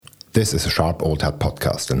This is a Sharp Old Hat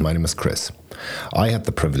podcast, and my name is Chris. I had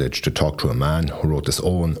the privilege to talk to a man who wrote his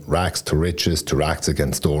own rags to riches to rags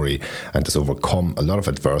again story and has overcome a lot of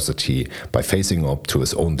adversity by facing up to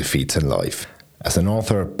his own defeats in life. As an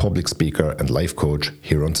author, public speaker and life coach,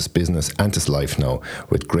 he runs his business and his life now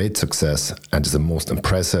with great success and is the most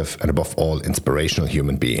impressive and above all inspirational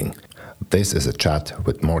human being. This is a chat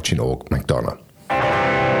with Máirtín Óg McDonagh.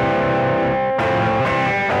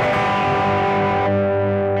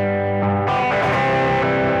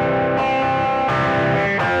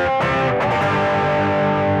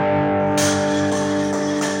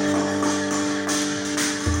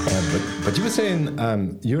 But you were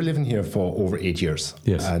saying you're living here for over 8 years.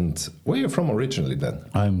 Yes. And where are you from originally then?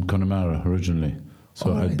 I'm Connemara originally,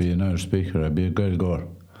 so right. I'd be an Irish speaker. I'd be a Gaeilgeoir.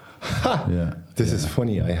 Yeah. This is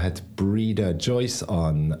funny. I had Breda Joyce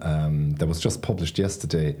on that was just published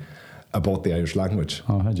yesterday about the Irish language.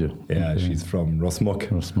 Oh, had you? Yeah, Okay. she's from Rossmuck.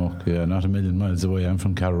 Rossmuck, yeah, not a million miles away. I'm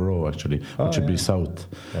from Carrow actually, which would be south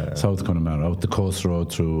Connemara, out the coast road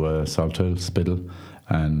through Salthill, Spiddle,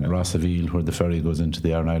 and Rossaville, where the ferry goes into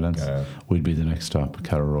the Aran Islands. Yeah. We'd be the next stop,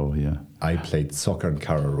 Carrow, yeah. I played soccer in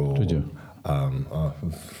Carrow. Did you?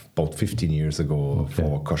 About 15 years ago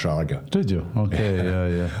for Cosharga. Did you? Okay,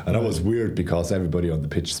 yeah. And that was weird because everybody on the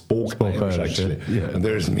pitch spoke Irish actually. Yeah. And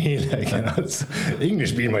there's me, it's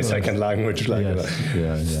English being my second language.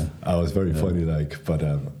 Yeah. I was very funny, but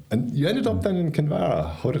and you ended up then in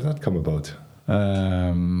Kinvara. How did that come about?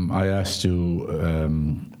 I asked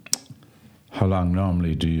you how long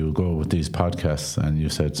normally do you go with these podcasts, and you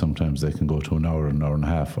said sometimes they can go to an hour and a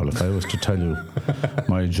half. Well, if I was to tell you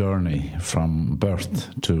my journey from birth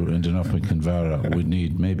to ending up in Kinvara, we'd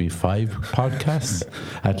need maybe 5 podcasts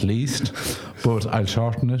at least, but I'll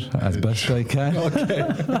shorten it as best I can.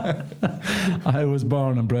 Okay. I was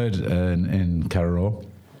born and bred in Carrow.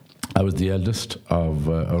 I was the eldest of,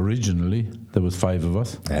 originally, there was 5 of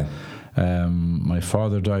us. Yeah. My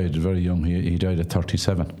father died very young. He died at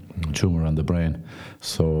 37, tumour on the brain.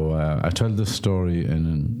 So I tell this story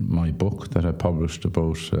in my book that I published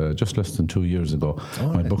about just less than 2 years ago.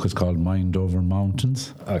 My book is called Mind Over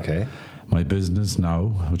Mountains. Okay. My business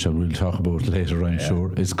now, which I will talk about later, I'm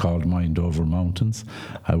sure, is called Mind Over Mountains.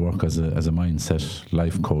 I work as a mindset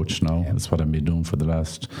life coach now. That's what I've been doing for the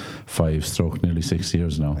last nearly 6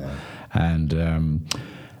 years now. Yeah. And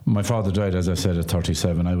my father died, as I said, at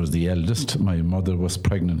 37. I was the eldest. My mother was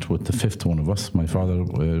pregnant with the 5th one of us. My father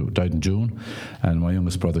died in June, and my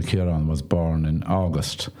youngest brother, Kieran, was born in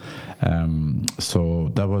August. So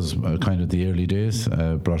that was kind of the early days,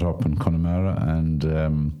 brought up in Connemara and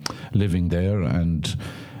living there and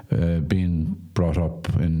being brought up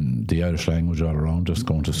in the Irish language all around us,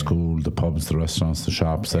 going to school, the pubs, the restaurants, the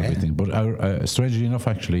shops, everything. But strangely enough,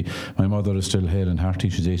 actually, my mother is still hale and hearty.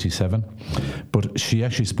 She's 87. But she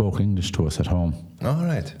actually spoke English to us at home. All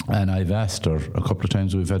right. And I've asked her a couple of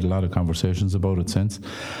times, we've had a lot of conversations about it since,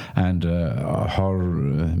 and her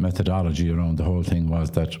methodology around the whole thing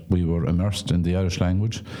was that we were immersed in the Irish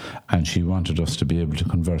language, and she wanted us to be able to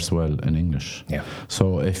converse well in English. Yeah.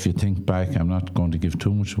 So if you think back, I'm not going to give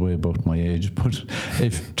too much away about my age, but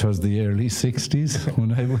if it was the early 60s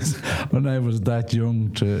when I was that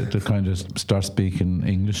young to kind of start speaking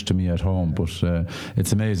English to me at home. But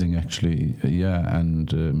it's amazing actually,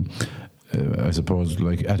 and I suppose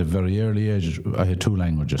like at a very early age I had 2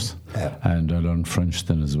 languages, and I learned French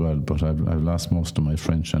then as well, but I've lost most of my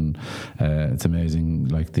French, and it's amazing.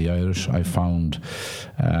 Like the Irish, I found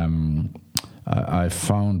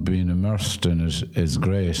being immersed in it is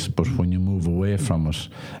great, but when you move away from it,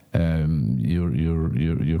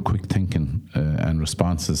 your quick thinking and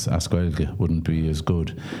responses as Gaeilge wouldn't be as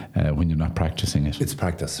good when you're not practicing it. It's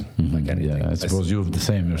practice, like anything. Yeah, I suppose you have the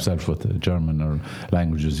same yourself with German or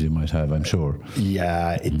languages you might have, I'm sure.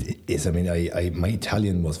 Yeah, it is. I mean, my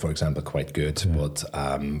Italian was, for example, quite good, but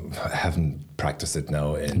I haven't practiced it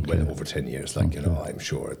now in well over 10 years. I'm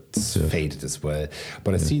sure it's faded as well.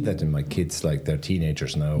 But I see that in my kids, like they're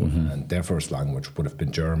teenagers now, and their first language would have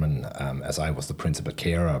been German, as I was the principal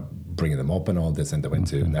carer bringing them up and all this, and they went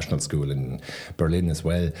to national school in Berlin as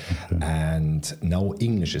well. And now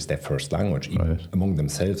English is their first language. Even among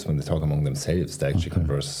themselves, when they talk among themselves, they actually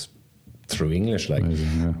converse through English.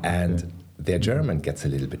 Their German gets a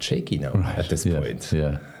little bit shaky now at this point.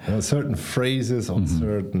 Yeah. Certain phrases or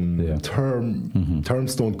certain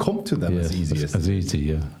terms don't come to them as easy as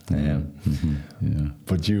easy.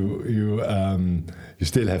 But you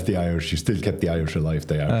still have the Irish. You still kept the Irish alive.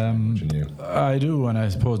 They are. I do, and I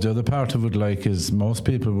suppose the other part of it, is most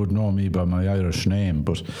people would know me by my Irish name,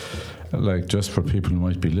 but Like, just for people who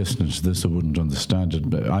might be listening to this who wouldn't understand it,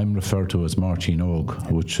 but I'm referred to as Máirtín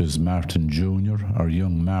Óg, which is Martin Jr. or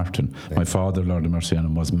young Martin. My father, Lord of Mercy on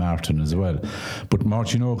him, was Martin as well. But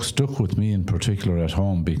Máirtín Óg stuck with me in particular at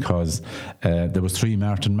home because there was 3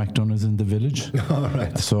 Máirtín McDonaghs in the village. All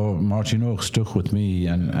right. So Máirtín Óg stuck with me,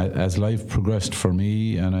 and as life progressed for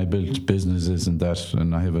me, and I built businesses and that,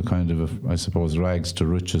 and I have a kind of, I suppose, rags to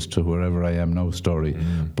riches to wherever I am now story.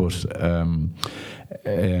 But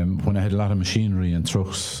when I had a lot of machinery and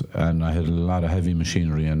trucks, and I had a lot of heavy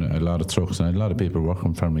machinery and a lot of trucks, and I had a lot of people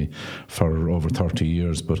working for me for over 30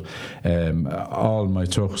 years, but all my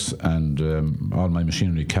trucks and all my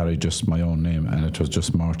machinery carried just my own name, and it was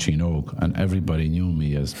just Máirtín Óg, and everybody knew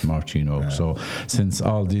me as Máirtín Óg. So since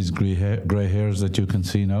all these grey hairs that you can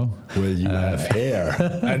see now, well, you have hair,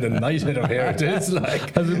 and a nice head of hair it is.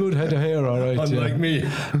 Like, has a good head of hair, all right. Unlike me.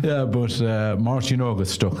 Yeah, but Máirtín Óg has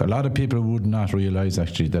stuck. A lot of people would not realise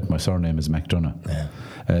actually that my surname is McDonagh. Yeah.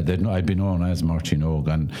 I'd be known as Máirtín Óg,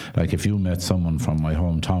 and like if you met someone from my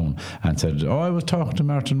hometown and said, "Oh, I was talking to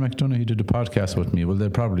Máirtín McDonagh, he did a podcast with me," well,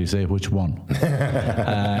 they'd probably say, "Which one?"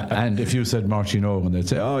 And if you said Máirtín Óg, and they'd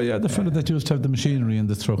say, "Oh yeah, the fella that used to have the machinery and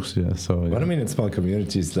the trucks." Yeah, so. But I mean, in small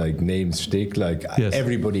communities, like names stick. Like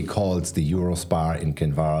everybody calls the Eurospar in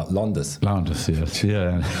Kinvara Londis. Londis, yes,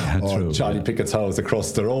 yeah, or true. Charlie Pickett's house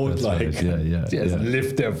across the road. That's like, right. Yeah.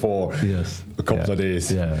 lived there for a couple of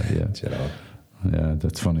days. Yeah. You know. Yeah,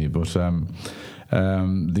 that's funny. But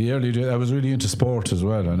the early days, I was really into sport as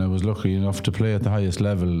well, and I was lucky enough to play at the highest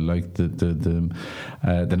level, like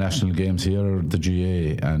the national games here, the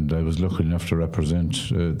GA, and I was lucky enough to represent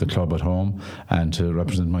the club at home and to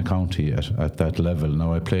represent my county at that level.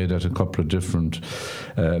 Now, I played at a couple of different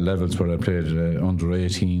levels where I played under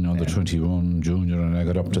 18, under 21, junior, and I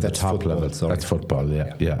got up to the top level. That's football,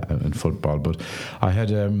 yeah, in football. But I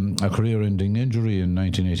had a career-ending injury in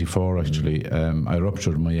 1984, actually. I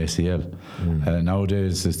ruptured my ACL.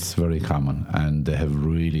 Nowadays it's very common, and they have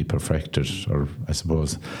really perfected, or I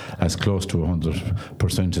suppose as close to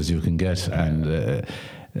 100% as you can get, and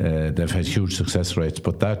they've had huge success rates.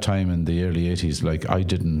 But that time in the early 80s, like, I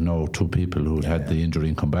didn't know 2 people who had the injury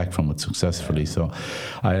and come back from it successfully. So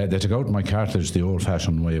they took out my cartilage the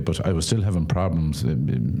old-fashioned way, but I was still having problems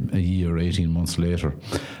a year, 18 months later,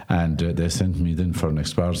 and they sent me then for an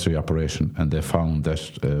exploratory operation, and they found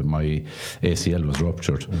that my ACL was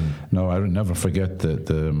ruptured. Now, I will never forget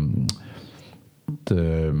the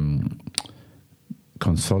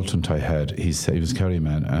consultant I had. He was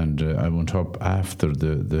Kerryman, and I went up after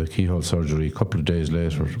the keyhole surgery a couple of days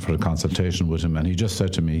later for a consultation with him, and he just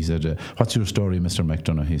said to me, he said, "What's your story, Mr.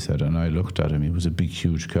 McDonagh?" he said, and I looked at him. He was a big,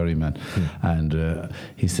 huge Kerryman, and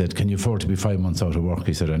he said, "Can you afford to be 5 months out of work?"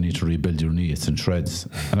 He said, "I need to rebuild your knee, it's in shreds."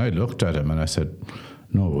 And I looked at him and I said,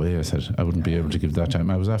 "No way," I said, "I wouldn't be able to give that time."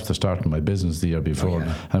 I was after starting my business the year before,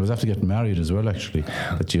 and I was after getting married as well, actually,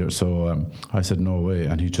 that year. So I said, "No way."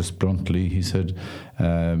 And he just bluntly, he said,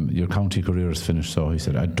 "Your county career is finished." So he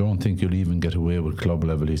said, "I don't think you'll even get away with club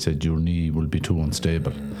level." He said, "Your knee will be too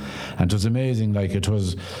unstable." And it was amazing. Like, it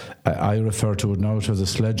was, I refer to it now, it was a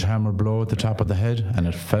sledgehammer blow at the top of the head, and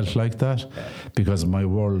it felt like that because my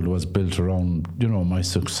world was built around, my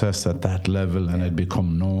success at that level, and I'd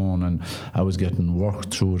become known, and I was getting work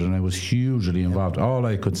through it, and I was hugely involved. All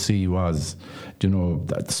I could see was,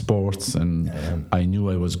 that sports, and I knew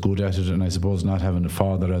I was good at it, and I suppose not having a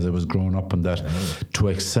father as I was growing up, and that to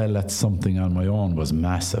excel at something on my own was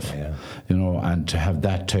massive, and to have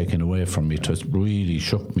that taken away from me just really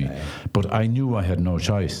shook me. But I knew I had no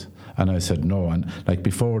choice. And I said no, and like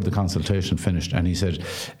before the consultation finished, and he said,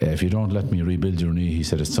 "If you don't let me rebuild your knee," he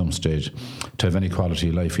said, "at some stage, to have any quality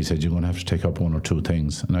of life," he said, "you're going to have to take up 1 or 2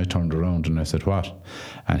 things." And I turned around and I said, "What?"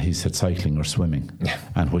 And he said, "Cycling or swimming."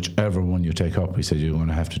 And whichever one you take up, he said, "you're going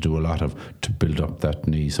to have to do a lot of to build up that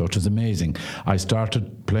knee." So it was amazing. I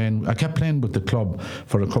kept playing with the club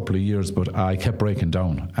for a couple of years, but I kept breaking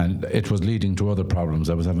down, and it was leading to other problems.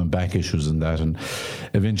 I was having back issues and that, and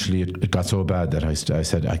eventually it got so bad that I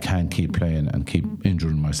said, "I can't keep playing and keep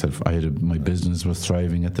injuring myself." My business was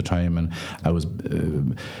thriving at the time, and I was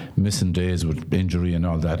missing days with injury and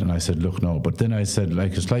all that, and I said, "Look, no." But then I said,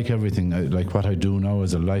 like, it's like everything, like what I do now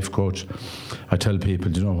as a life coach, I tell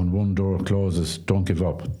people, when one door closes, don't give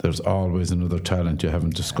up. There's always another talent you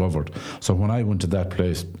haven't discovered. So when I went to that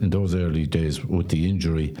place in those early days with the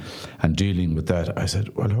injury and dealing with that, I said,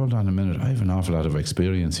 well, hold on a minute, I have an awful lot of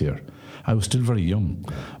experience here. I was still very young,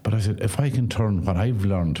 but I said, if I can turn what I've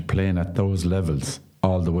learned playing at those levels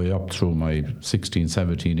all the way up through my 16,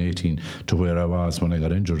 17, 18 to where I was when I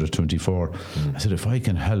got injured at 24. I said, if I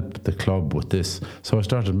can help the club with this. So I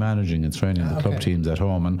started managing and training the club teams at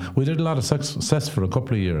home, and we did a lot of success for a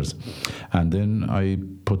couple of years. And then I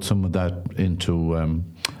put some of that into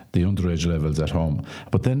the underage levels at home.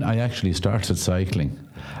 But then I actually started cycling,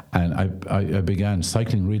 and I began,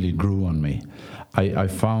 cycling really grew on me. I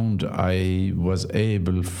found I was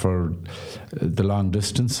able for the long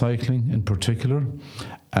distance cycling in particular,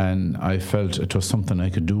 and I felt it was something I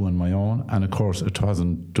could do on my own. And of course it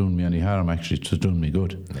wasn't doing me any harm, actually it was doing me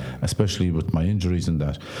good, especially with my injuries and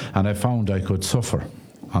that. And I found I could suffer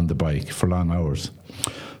on the bike for long hours.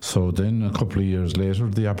 So then a couple of years later,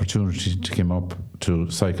 the opportunity came up to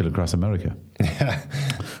cycle across America,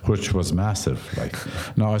 which was massive. Like,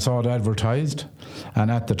 now I saw it advertised,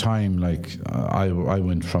 and at the time, like I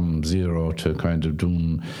went from zero to kind of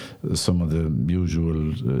doing some of the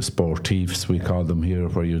usual sportives, we call them here,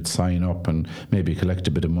 where you'd sign up and maybe collect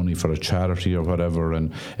a bit of money for a charity or whatever,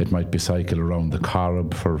 and it might be cycle around the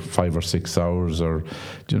Corrib for 5 or 6 hours, or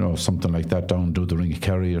something like that, down do the Ring of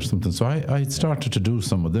Kerry or something. So I started to do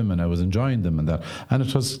some of them, and I was enjoying them and that, and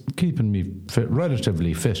it was keeping me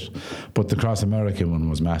relatively fit. But the Cross America one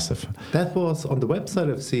was massive. That was on the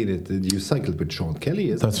website. I've seen it. You cycled with Sean Kelly,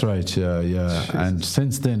 isn't That's right, yeah. Jesus. And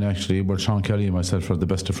since then, actually, Sean Kelly and myself are the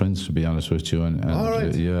best of friends, to be honest with you. And all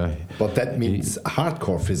right. Yeah. But that means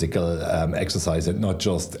hardcore physical exercise, and not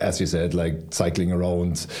just, as you said, like cycling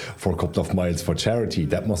around for a couple of miles for charity.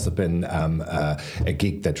 That must have been a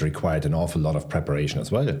gig that required an awful lot of preparation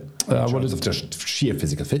as well. Of just sheer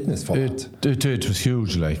physical fitness for it. It was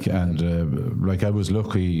huge, like, and like I was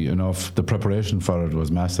lucky enough. The preparation for it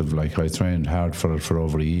was massive. Like, I trained hard for it for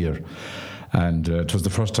over a year. And it was the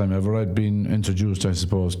first time ever I'd been introduced, I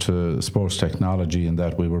suppose, to sports technology, in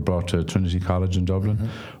that we were brought to Trinity College in Dublin,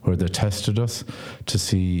 where they tested us to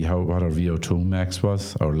see what our VO2 max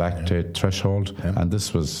was, our lactate threshold. And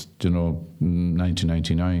this was,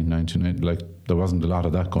 1999, like, there wasn't a lot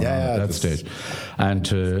of that going on at that stage. And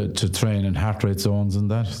to train in heart rate zones and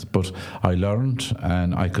that. But I learned,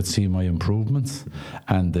 and I could see my improvements.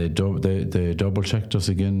 And they double checked us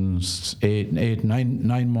again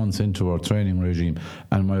 9 months into our training regime,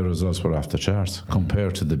 and my results were off the charts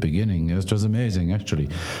compared to the beginning. It was amazing, actually.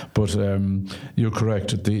 But you're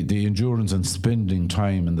correct. The endurance and spending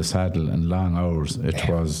time in the saddle and long hours, it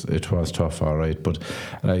was tough, all right. But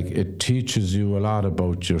like, it teaches you a lot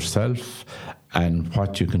about yourself and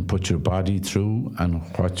what you can put your body through and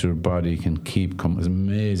what your body can keep. It's an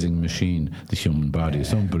amazing machine, the human body.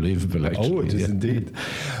 It's unbelievable, actually. Oh, it is indeed.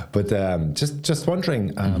 But just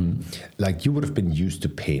wondering, like, you would have been used to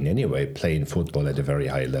pain anyway, playing football at a very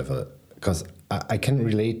high level. Because I can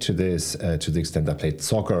relate to this to the extent I played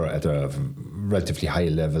soccer at a relatively high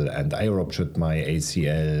level, and I ruptured my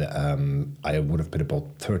ACL. I would have been about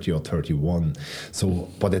 30 or 31. So,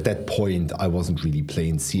 but at that point, I wasn't really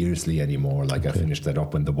playing seriously anymore. Like, I finished that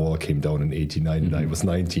up when the wall came down in '89, and I was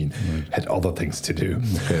 19. Had other things to do.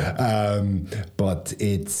 But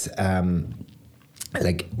it's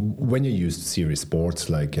like, when you're used to serious sports,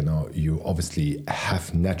 like, you obviously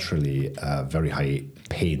have naturally a very high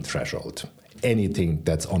pain threshold. Anything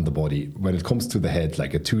that's on the body, when it comes to the head,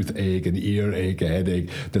 like a toothache, an earache, a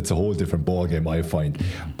headache, that's a whole different ballgame, I find.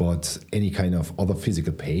 But any kind of other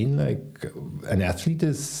physical pain, like, an athlete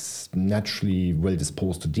is naturally well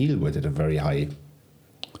disposed to deal with at a very high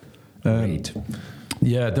rate.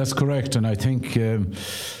 Yeah, that's correct. And I think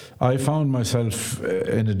I found myself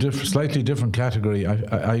in a slightly different category.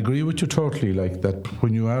 I agree with you totally, like, that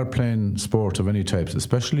when you are playing sport of any types,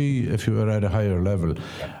 especially if you are at a higher level,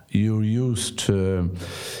 you're used to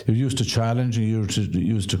challenge, you're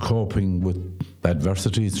used to coping with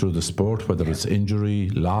adversity through the sport, whether it's injury,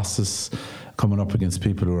 losses, coming up against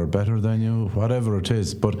people who are better than you, whatever it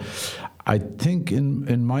is. But I think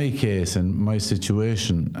in my case, in my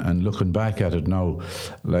situation, and looking back at it now,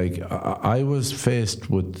 like, I was faced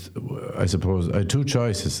with, I suppose, I had two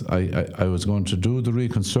choices. I was going to do the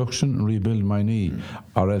reconstruction and rebuild my knee,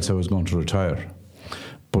 or else I was going to retire.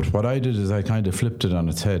 But what I did is I kind of flipped it on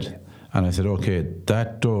its head. And I said, okay,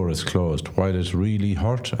 that door is closed. While it really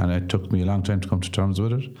hurt, and it took me a long time to come to terms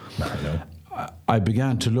with it, I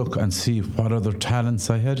began to look and see what other talents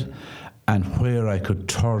I had. and where I could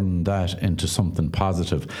turn that into something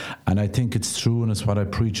positive. And I think it's true, and it's what I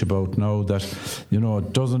preach about now, that,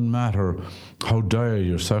 it doesn't matter how dire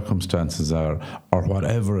your circumstances are or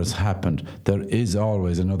whatever has happened, there is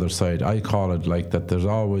always another side. I call it like that. There's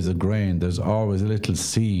always a grain, there's always a little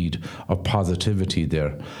seed of positivity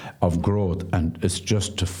there, of growth, and it's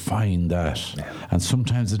just to find that. And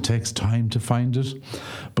sometimes it takes time to find it,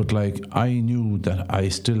 but I knew that I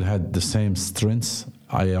still had the same strengths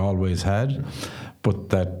I always had, but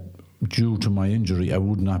that due to my injury I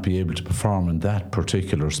would not be able to perform in that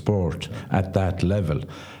particular sport at that level.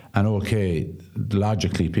 And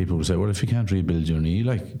logically people would say, well, if you can't rebuild your knee,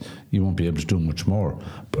 you won't be able to do much more.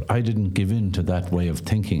 But I didn't give in to that way of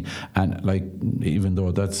thinking. And even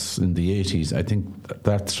though that's in the 80s, I think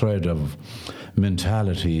that thread of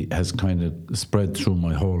mentality has kind of spread through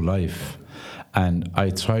my whole life. And I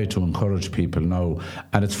try to encourage people now.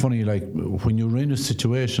 And it's funny, when you're in a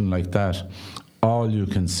situation like that, all you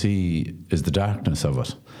can see is the darkness of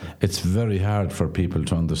it. It's very hard for people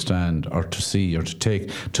to understand or to see or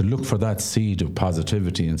to look for that seed of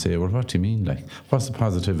positivity and say, well, what do you mean? What's the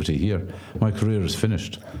positivity here? My career is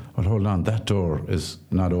finished. Well, hold on, that door is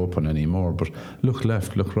not open anymore. But look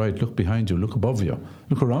left, look right, look behind you, look above you,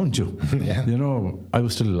 look around you. Yeah. I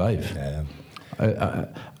was still alive. Yeah.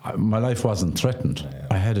 My life wasn't threatened. Yeah.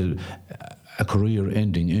 I had a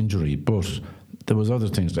career-ending injury, but there was other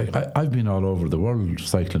things. I've been all over the world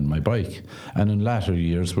cycling my bike, and in latter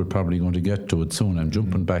years, we're probably going to get to it soon, I'm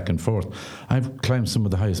jumping back and forth. I've climbed some of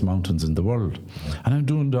the highest mountains in the world, and I'm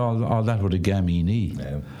doing all that with a gammy knee.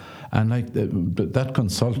 Yeah. And that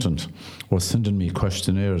consultant was sending me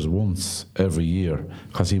questionnaires once every year,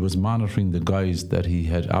 because he was monitoring the guys that he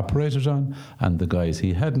had operated on and the guys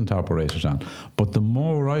he hadn't operated on. But the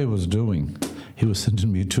more I was doing, he was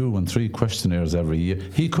sending me 2 and 3 questionnaires every year.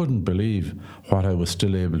 He couldn't believe what I was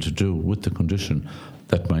still able to do with the condition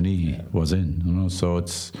that my knee was in. So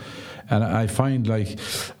it's... And I find I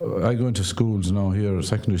go into schools now here,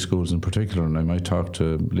 secondary schools in particular, and I might talk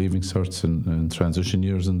to leaving certs and transition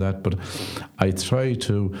years and that, but I try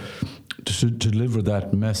to deliver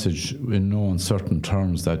that message in no uncertain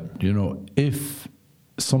terms that, if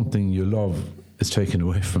something you love is taken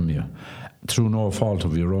away from you through no fault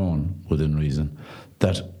of your own, within reason,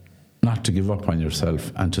 that not to give up on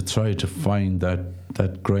yourself and to try to find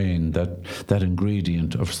that grain, that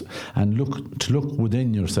ingredient and look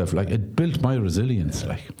within yourself. It built my resilience.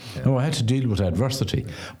 I had to deal with adversity,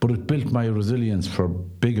 but it built my resilience for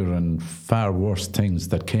bigger and far worse things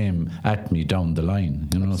that came at me down the line.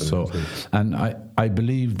 Absolutely. So, and I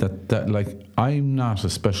believe that I'm not a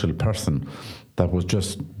special person that was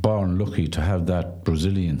just born lucky to have that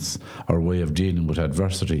resilience or way of dealing with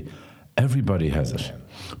adversity. Everybody has it,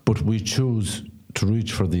 but we choose to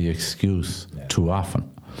reach for the excuse too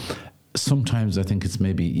often. Sometimes I think it's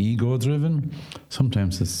maybe ego-driven.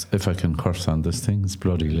 Sometimes it's, if I can curse on this thing, it's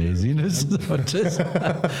bloody laziness.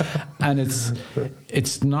 And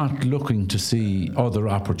it's not looking to see other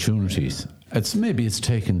opportunities. It's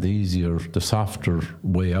taking the softer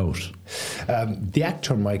way out. The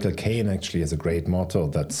actor Michael Caine actually has a great motto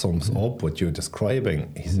that sums up what you're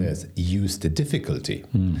describing. He says, use the difficulty.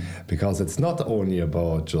 Because it's not only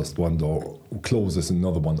about just one door closes and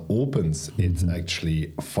another one opens. It's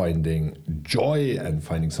actually finding joy and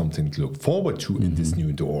finding something to look forward to in this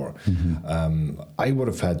new door. I would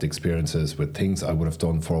have had experiences with things I would have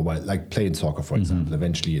done for a while, like playing soccer, for example.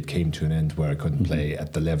 Eventually it came to an end where I couldn't play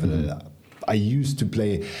at the level I used to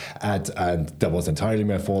play at, and that was entirely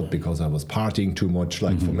my fault because I was partying too much for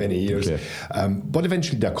many years. Okay. But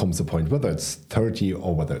eventually there comes a point, whether it's 30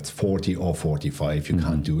 or whether it's 40 or 45, you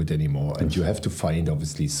can't do it anymore. And you have to find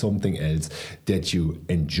obviously something else that you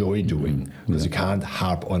enjoy doing, because you can't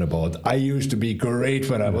harp on about, I used to be great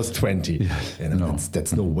when I was 20.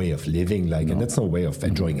 That's no way of living, and that's no way of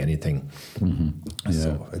enjoying anything.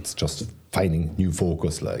 So it's just finding new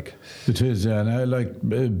focus. It is, and I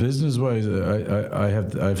business wise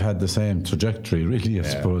I've had the same trajectory really, I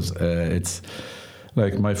suppose. It's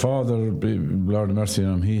my father, Lord have mercy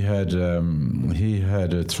on him, he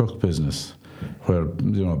had a truck business where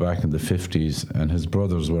back in the 50s, and his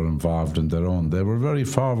brothers were involved in their own. They were very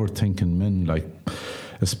forward thinking men,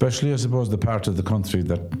 especially, I suppose, the part of the country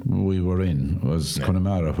that we were in was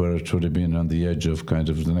Connemara, where it would have been on the edge of kind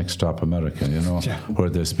of the next stop America,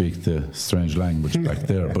 where they speak the strange language back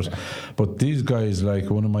there. But these guys,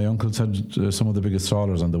 one of my uncles had some of the biggest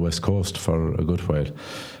trawlers on the West Coast for a good while.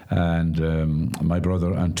 And my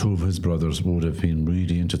brother and two of his brothers would have been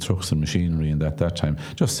really into trucks and machinery in that time.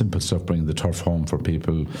 Just simple stuff, bringing the turf home for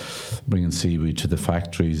people, bringing seaweed to the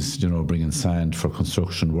factories, bringing sand for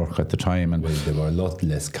construction work at the time. And there were a lot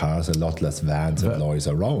less cars, a lot less vans and lorries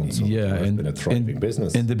around. So it's been a thriving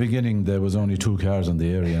business. In the beginning, there was only 2 cars in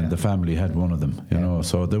the area, and the family had one of them.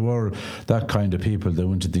 So there were that kind of people. They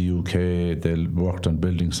went to the UK, they worked on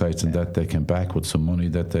building sites, and that they came back with some money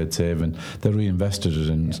that they'd save, and they reinvested it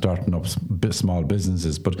in starting up small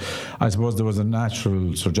businesses. But I suppose there was a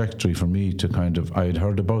natural trajectory for me to I had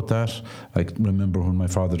heard about that. I remember when my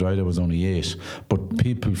father died, I was only 8, but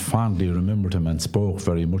people fondly remembered him and spoke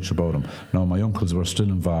very much about him. Now, my uncles were still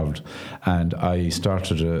involved, and I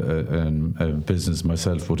started a business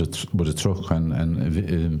myself with a truck, and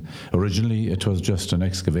originally it was just an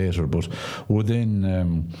excavator, but within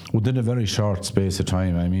a very short space of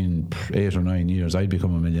time, 8 or 9 years, I'd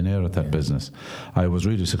become a millionaire at that business. I was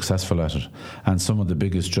really successful at it, and some of the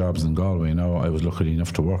biggest jobs in Galway now I was lucky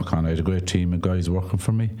enough to work on. I had a great team of guys working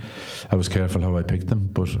for me. I was careful how I picked them,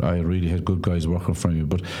 but I really had good guys working for me.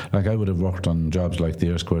 But I would have worked on jobs like the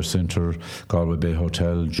Air Square Centre, Galway Bay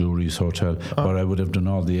Hotel, Jury's Hotel, where I would have done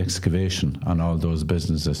all the excavation on all those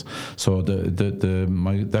businesses. So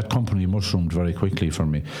that company mushroomed very quickly for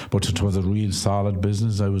me, but it was a real solid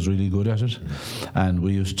business. I was really good at it, and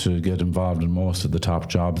we used to get involved in most of the top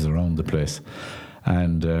jobs around the place.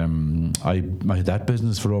 And I had that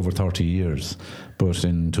business for over 30 years. But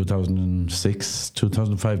in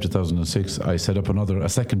 2005, 2006, I set up a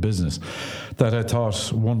second business that I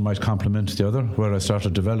thought one might complement the other, where I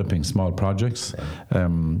started developing small projects,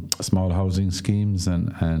 small housing schemes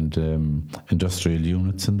and industrial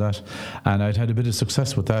units and that. And I'd had a bit of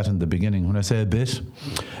success with that in the beginning. When I say a bit,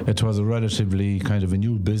 it was a relatively kind of a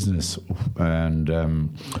new business. And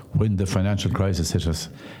when the financial crisis hit us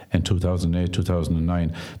in 2008,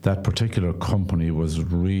 2009, that particular company was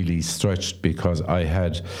really stretched because I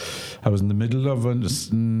was in the middle of an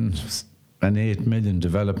 8 million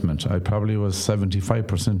development. I probably was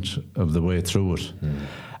 75% of the way through it.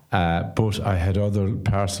 But I had other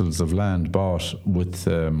parcels of land bought with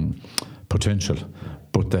potential,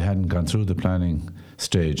 but they hadn't gone through the planning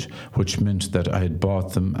stage, which meant that I had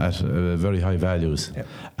bought them at very high values.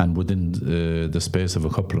 And within the space of a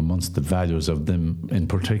couple of months, the values of them in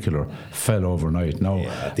particular fell overnight. Now,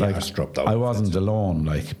 I wasn't alone,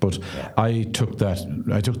 but I took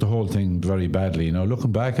the whole thing very badly. Now,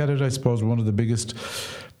 looking back at it, I suppose one of the biggest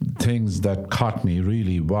things that caught me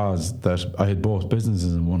really was that I had both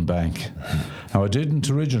businesses in one bank. Now, I didn't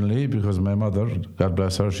originally, because my mother, God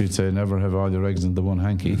bless her, she'd say never have all your eggs in the one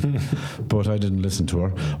hanky, but I didn't listen to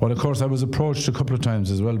her. Well, of course, I was approached a couple of times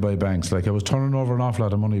as well by banks. I was turning over an awful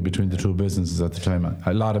lot of money between the two businesses at the time,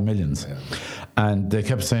 a lot of millions. And they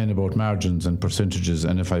kept saying about margins and percentages,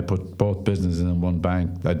 and if I put both businesses in one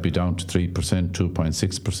bank, I'd be down to 3%,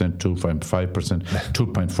 2.6%, 2.5%,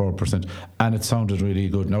 2.4%, and it sounded really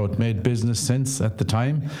good. Now, it made business sense at the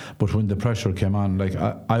time, but when the pressure came on,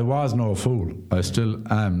 I was no fool. I still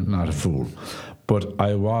am not a fool. But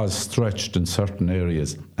I was stretched in certain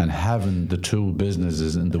areas, and having the two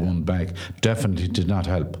businesses in the one bank definitely did not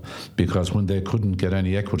help, because when they couldn't get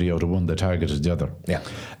any equity out of one, they targeted the other.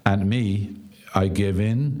 And me, I gave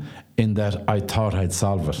in that I thought I'd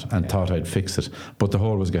solve it and thought I'd fix it, but the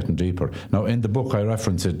hole was getting deeper. Now, in the book, I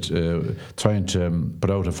reference it trying to put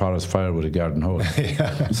out a forest fire with a garden hose.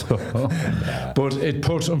 But it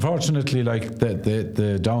put, unfortunately,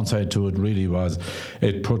 the downside to it really was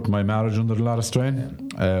it put my marriage under a lot of strain.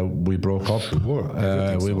 We broke up.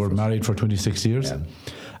 We were married for 26 years.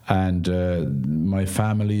 And my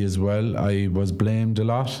family as well, I was blamed a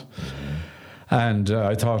lot. And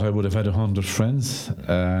I thought I would have had 100 friends.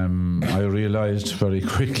 I realised very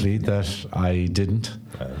quickly that I didn't.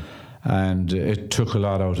 And it took a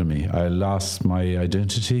lot out of me. I lost my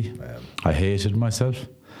identity. I hated myself.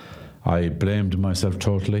 I blamed myself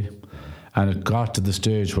totally. And it got to the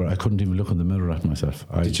stage where I couldn't even look in the mirror at myself.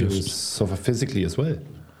 Did you suffer physically as well?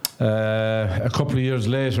 A couple of years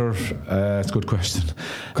later, it's a good question.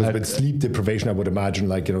 Because with sleep deprivation, I would imagine,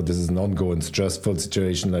 this is an ongoing stressful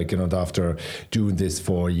situation. After doing this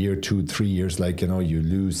for a year, 2, 3 years, you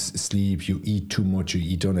lose sleep, you eat too much, you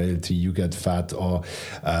eat unhealthy, you get fat, or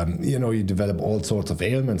you develop all sorts of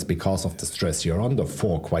ailments because of the stress you're under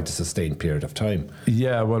for quite a sustained period of time.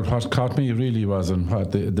 Yeah, well, what caught me really was, and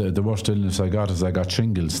what the worst illness I got is I got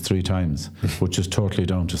shingles 3 times, which is totally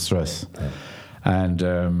down to stress. And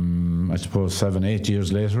I suppose 7-8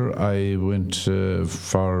 years later, I went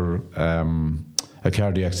for a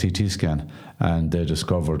cardiac CT scan, and they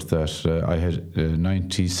discovered that I had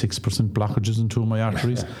 96% blockages in 2 of my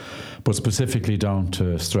arteries. but specifically down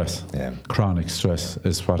to stress. Chronic stress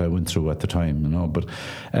is what I went through at the time, but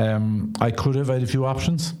I could have had a few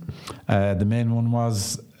options. The main one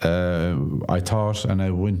was I thought, and I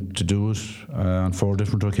went to do it on 4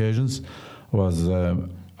 different occasions, was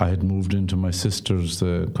I had moved into my sister's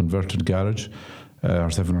converted garage.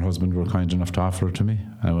 Herself and her husband were kind enough to offer it to me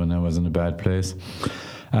when I was in a bad place.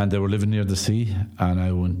 And they were living near the sea, and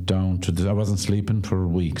I went down to I wasn't sleeping for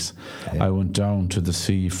weeks. I went down to the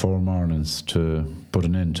sea 4 mornings to put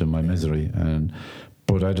an end to my misery.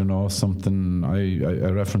 But I don't know, something, I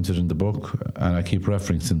reference it in the book, and I keep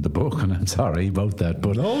referencing the book, and I'm sorry about that.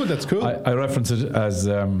 But no, that's cool. I reference it as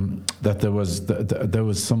that there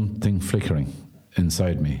was something flickering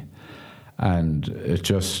inside me. And it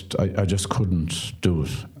just, I just couldn't do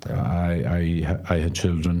it. I had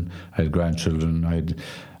children, I had grandchildren,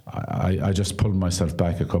 I just pulled myself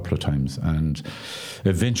back a couple of times, and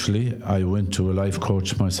eventually I went to a life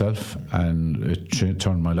coach myself, and it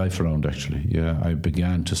turned my life around, actually. I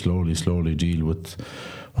began to slowly deal with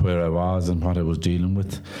where I was and what I was dealing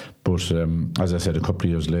with. But as I said, a couple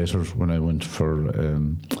of years later, when I went for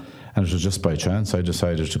and it was just by chance I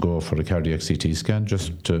decided to go for a cardiac CT scan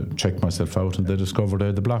just to check myself out, and they discovered I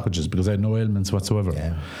had the blockages because I had no ailments whatsoever.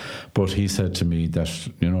 But he said to me that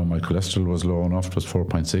my cholesterol was low enough, it was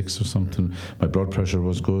 4.6 or something, my blood pressure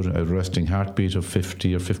was good, I had a resting heartbeat of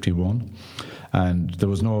 50 or 51, and there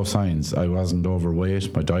was no signs. I wasn't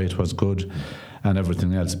overweight, my diet was good and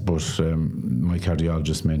everything else, but my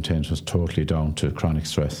cardiologist maintained it was totally down to chronic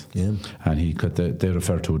stress. And they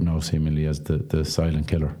refer to it now seemingly as the silent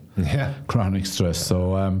killer. Chronic stress.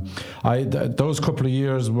 So those couple of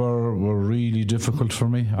years were really difficult for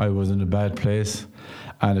me. I was in a bad place,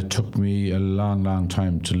 and it took me a long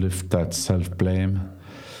time to lift that self-blame,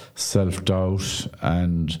 self-doubt,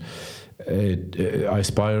 and I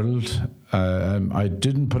spiraled. I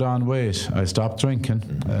didn't put on weight. I stopped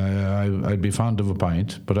drinking. I'd be fond of a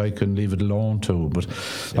pint, but I can leave it alone too. But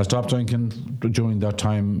I stopped drinking during that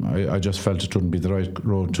time. I just felt it wouldn't be the right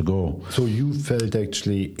road to go. So you felt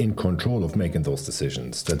actually in control of making those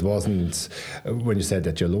decisions. That wasn't when you said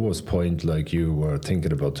at your lowest point, like you were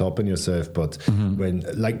thinking about topping yourself, but when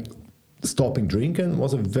like stopping drinking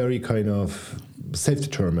was a very kind of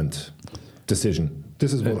self-determined decision.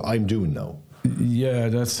 This is what I'm doing now. Yeah,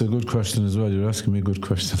 that's a good question as well. You're asking me good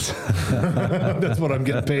questions. That's what I'm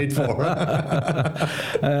getting paid for.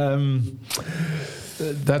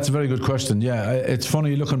 That's a very good question. Yeah, it's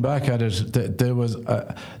funny looking back at it. There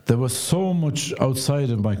was so much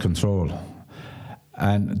outside of my control,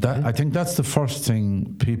 and that I think that's the first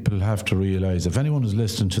thing people have to realise. If anyone is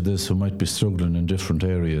listening to this who might be struggling in different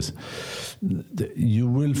areas, you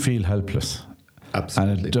will feel helpless.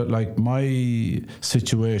 Absolutely. And like my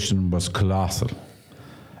situation was colossal.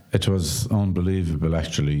 It was unbelievable,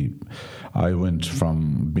 actually. I went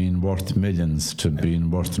from being worth millions to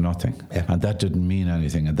being worth nothing. And that didn't mean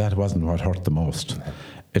anything. And that wasn't what hurt the most.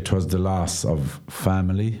 It was the loss of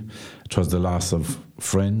family. It was the loss of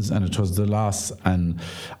friends. And it was the loss and,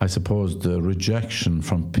 I suppose, the rejection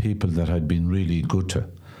from people that I'd been really good to.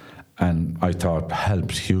 And I thought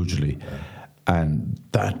helped hugely. And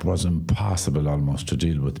that was impossible almost to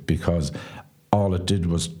deal with, because all it did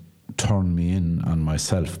was turn me in on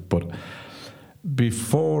myself. But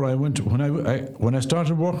before I went, when I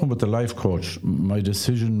started working with the life coach, my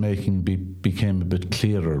decision making became a bit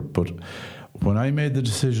clearer. But when I made the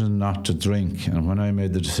decision not to drink, and when I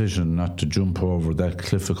made the decision not to jump over that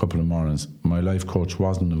cliff a couple of mornings, my life coach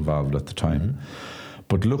wasn't involved at the time.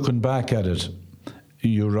 But looking back at it,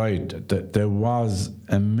 you're right, that there was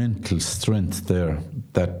a mental strength there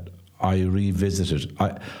that I revisited.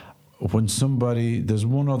 There's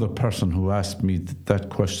one other person who asked me that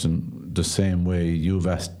question the same way you've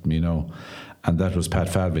asked me now, and that was Pat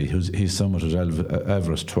Falvey. He's summited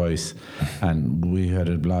Everest twice, and we had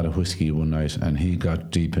a lot of whiskey one night, and he got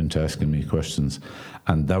deep into asking me questions,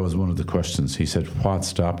 and that was one of the questions. He said, "What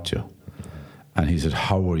stopped you?" And he said,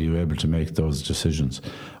 "How were you able to make those decisions?"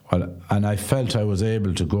 And I felt I was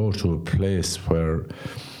able to go to a place where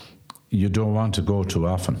you don't want to go too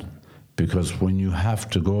often, because when you have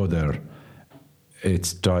to go there,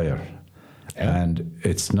 it's dire and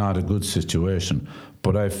it's not a good situation.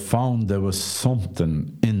 But I found there was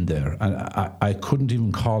something in there, and I couldn't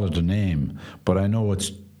even call it a name, but I know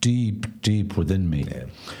it's deep within me,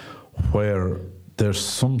 where there's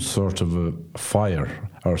some sort of a fire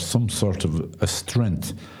or some sort of a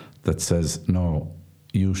strength that says, no,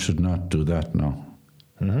 you should not do that now.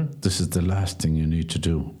 This is the last thing you need to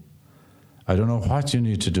do. I don't know what you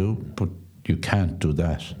need to do, but you can't do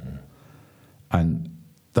that. And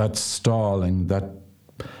that stalling, that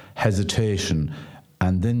hesitation,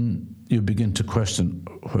 And then you begin to question,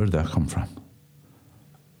 where did that come from?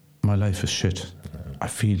 My life is shit. I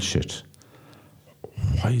feel shit.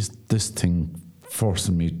 Why is this thing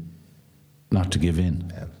forcing me not to give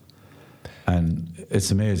in? Yeah. And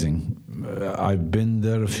it's amazing. I've been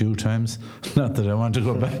there a few times. Not that I want to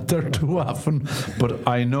go back there too often, but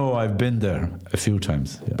I know I've been there a few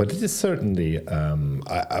times. Yeah. But it is certainly,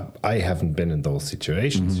 I haven't been in those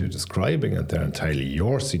situations you're describing, and they're entirely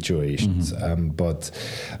your situations. But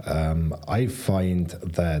I find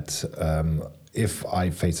that if I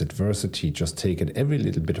face adversity, just taking every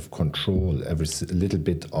little bit of control, every little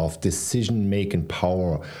bit of decision-making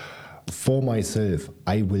power for myself,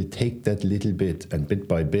 I will take that little bit, and bit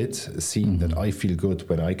by bit, seeing that I feel good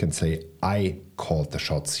when I can say, I called the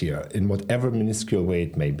shots here, in whatever minuscule way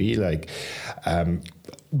it may be, like,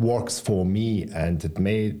 works for me. And it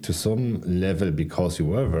may, to some level, because you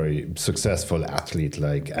were a very successful athlete,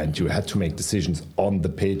 like, and you had to make decisions on the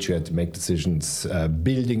pitch, you had to make decisions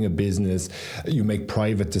building a business, you make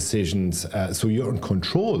private decisions, so you're in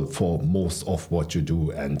control for most of what you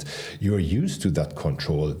do, and you're used to that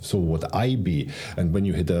control. So would I be. And when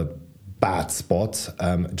you hit a bad spot,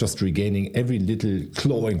 just regaining every little,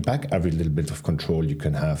 clawing back every little bit of control you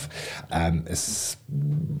can have, is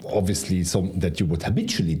obviously something that you would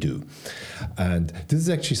habitually do. And this is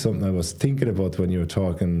actually something I was thinking about when you were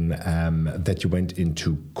talking, that you went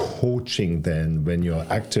into coaching then when your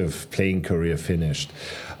active playing career finished.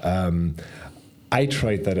 I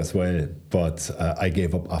tried that as well, but I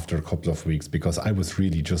gave up after a couple of weeks because I was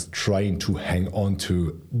really just trying to hang on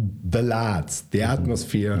to the lads, the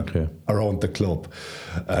atmosphere around the club.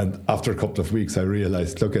 And after a couple of weeks, I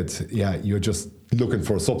realized, you're just looking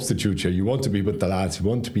for a substitute here. You want to be with the lads, you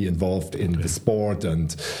want to be involved in the sport,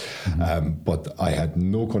 and but I had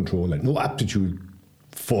no control and no aptitude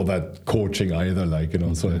for that coaching either,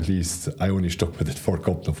 so at least I only stuck with it for a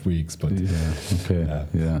couple of weeks. But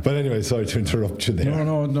But anyway, sorry to interrupt you there.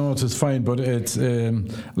 No, it's fine. But it's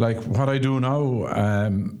like what I do now,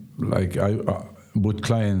 I with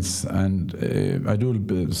clients, and I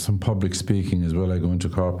do some public speaking as well. I go into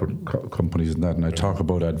corporate companies and that, and I talk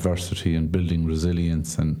about adversity and building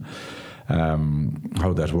resilience and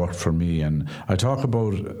how that worked for me. And I talk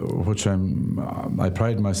about, I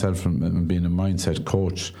pride myself in being a mindset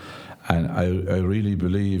coach, and I really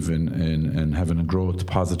believe in having a growth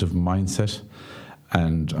positive mindset,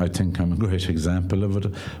 and I think I'm a great example of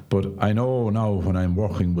it. But I know now when I'm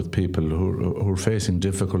working with people who are facing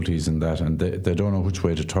difficulties in that, and they don't know which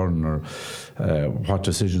way to turn or what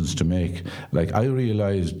decisions to make, like I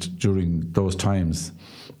realized during those times,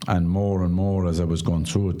 and more as I was going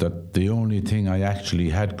through it, that the only thing I actually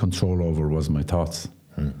had control over was my thoughts.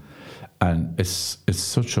 And it's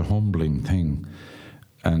such a humbling thing.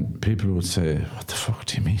 And people would say, what the fuck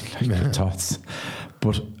do you mean, like your thoughts?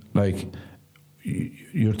 But like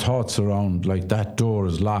your thoughts around, like that door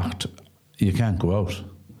is locked, you can't go out.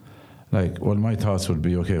 Like, well, my thoughts would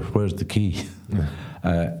be, okay, where's the key?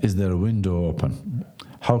 Is there a window open?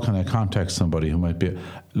 How can I contact somebody who might be,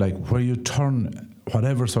 like, where you turn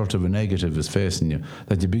whatever sort of a negative is facing you,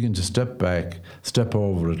 that you begin to step back, step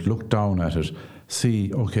over it, look down at it,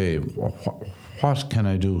 see, okay, what can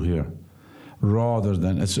I do here? Rather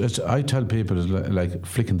than, I tell people it's like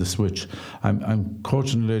flicking the switch. I'm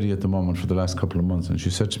coaching a lady at the moment for the last couple of months, and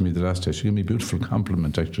she said to me the last day, she gave me a beautiful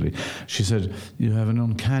compliment actually. She said, you have an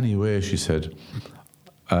uncanny way, she said,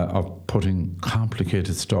 of putting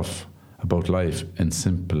complicated stuff about life in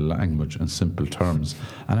simple language and simple terms.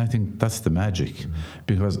 And I think that's the magic,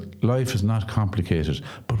 because life is not complicated,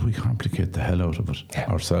 but we complicate the hell out of it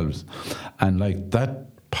ourselves. And like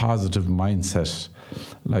that positive mindset,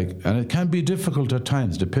 and it can be difficult at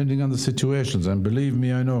times depending on the situations, and believe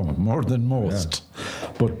me, I know more than most,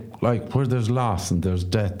 but like where there's loss and there's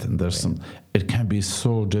death and there's it can be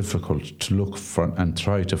so difficult to look for and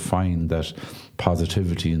try to find that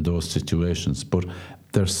positivity in those situations. But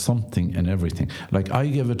there's something in everything. Like I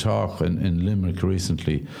gave a talk in Limerick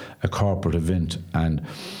recently, a corporate event, and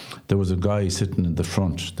there was a guy sitting in the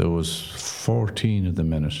front. There was 14 at the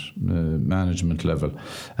minute, management level,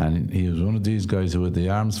 and he was one of these guys who had the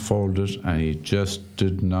arms folded, and he just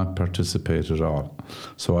did not participate at all.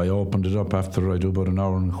 So I opened it up after I do about an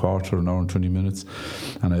hour and a quarter, an hour and 20 minutes,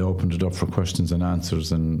 and I opened it up for questions and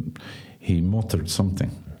answers, and he muttered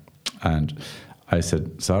something, and I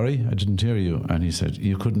said, sorry, I didn't hear you. And he said,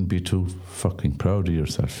 you couldn't be too fucking proud of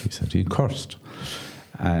yourself. He said, he cursed.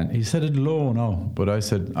 And he said it low now, but I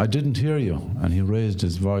said, I didn't hear you. And he raised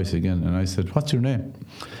his voice again, and I said, what's your name?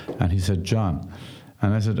 And he said, John.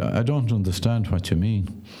 And I said, I don't understand what you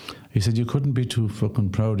mean. He said, you couldn't be too fucking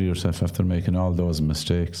proud of yourself after making all those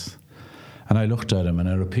mistakes. And I looked at him and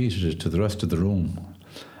I repeated it to the rest of the room.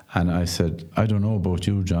 And I said, I don't know about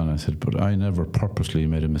you, John. I said, but I never purposely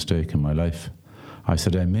made a mistake in my life. I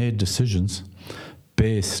said, I made decisions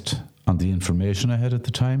based on the information I had at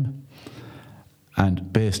the time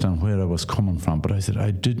and based on where I was coming from. But I said,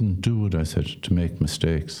 I didn't do it, I said, to make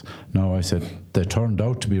mistakes. No, I said, they turned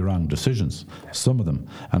out to be wrong decisions, some of them.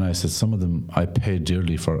 And I said, some of them I paid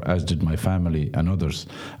dearly for, as did my family and others,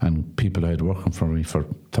 and people I had working for me for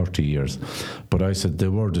 30 years. But I said, they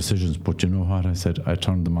were decisions, but you know what? I said, I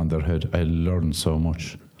turned them on their head. I learned so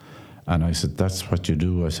much. And I said, that's what you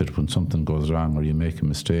do. I said, when something goes wrong or you make a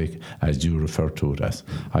mistake, as you refer to it as.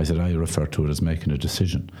 I said, I refer to it as making a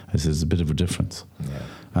decision. I said, there's a bit of a difference. Yeah.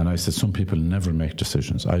 And I said, some people never make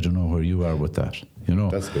decisions. I don't know where you are with that. You know,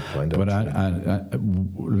 that's a good point. But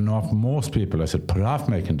not most people, I said, put off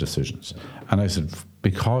making decisions. And I said,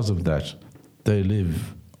 because of that, they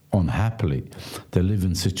live unhappily. They live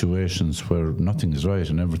in situations where nothing is right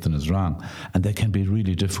and everything is wrong, and they can be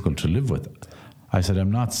really difficult to live with. I said,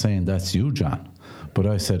 I'm not saying that's you, John, but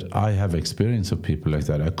I said, I have experience of people like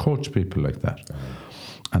that. I coach people like that.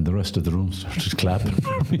 And the rest of the room started clapping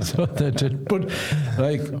for me. So they did. But,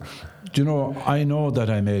 like, you know, I know that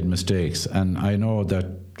I made mistakes, and I know that,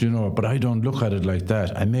 you know, but I don't look at it like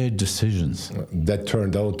that. I made decisions. That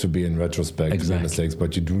turned out to be, in retrospect, exactly. Mistakes,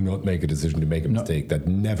 but you do not make a decision to make a mistake. That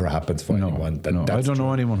never happens for anyone. No, I don't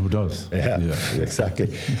know anyone who does. Yeah.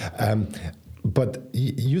 Exactly. But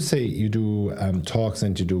you say you do talks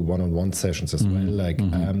and you do one-on-one sessions as well. Like,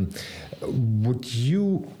 would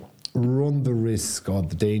you run the risk or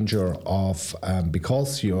the danger of,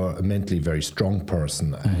 because you're a mentally very strong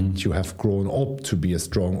person and you have grown up to be a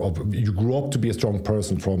strong, or you grew up to be a strong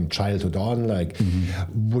person from childhood on, like,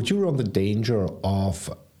 would you run the danger of,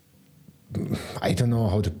 I don't know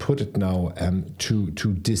how to put it now, to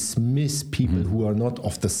dismiss people who are not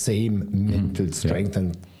of the same mental strength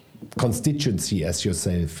and constituency as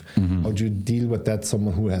yourself? How do you deal with that?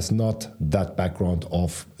 Someone who has not that background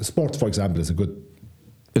of sports, for example, is a good.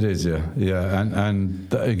 It is, yeah,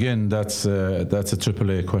 and again, that's a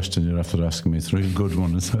AAA question you're after asking me. It's a real good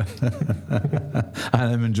one as well, and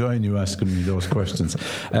I'm enjoying you asking me those questions.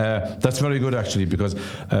 That's very good, actually, because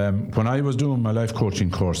when I was doing my life coaching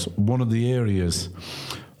course, one of the areas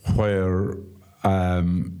where I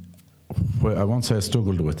won't say I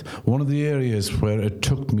struggled with, one of the areas where it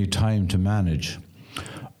took me time to manage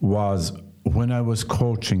was when I was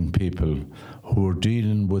coaching people who were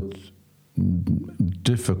dealing with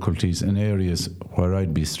difficulties in areas where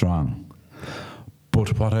I'd be strong.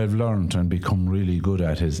 But what I've learned and become really good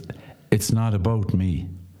at is, it's not about me.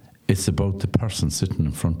 It's about the person sitting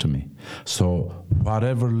in front of me. So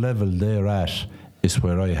whatever level they're at is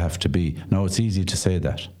where I have to be. Now, it's easy to say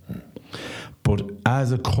that. But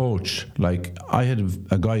as a coach, like, I had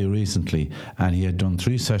a guy recently, and he had done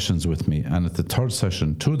 3 sessions with me, and at the 3rd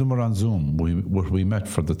session, 2 of them were on Zoom. We met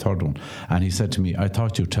for the 3rd one, and he said to me, I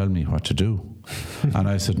thought you'd tell me what to do. And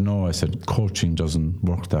I said, no. I said, coaching doesn't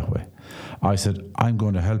work that way. I said, I'm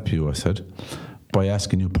going to help you, I said, by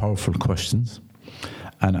asking you powerful questions.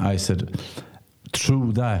 And I said,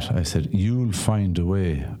 through that, I said, you'll find a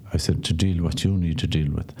way, I said, to deal what you need to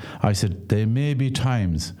deal with. I said, there may be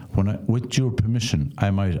times when, with your permission,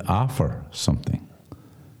 I might offer something,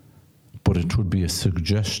 but it would be a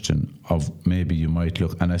suggestion of maybe you might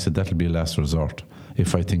look. And I said, that'll be a last resort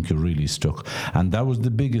if I think you're really stuck. And that was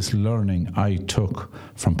the biggest learning I took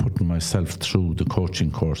from putting myself through the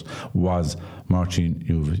coaching course was,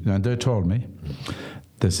 Máirtín, and they told me,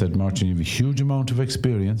 they said, Máirtín, you have a huge amount of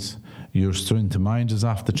experience. Your strength of mind is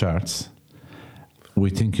off the charts. We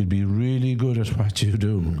think you'd be really good at what you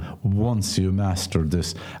do once you mastered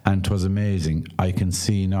this. And 'twas amazing. I can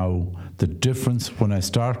see now the difference when I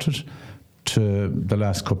started to the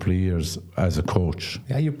last couple of years as a coach.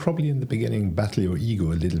 Yeah, you probably in the beginning battle your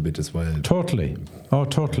ego a little bit as well. Totally. Oh,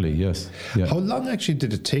 totally, yes. Yeah. How long actually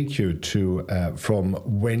did it take you to, from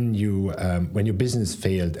when your business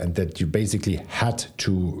failed and that you basically had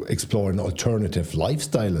to explore an alternative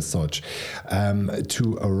lifestyle as such,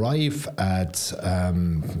 to arrive at,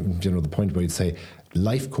 the point where you'd say,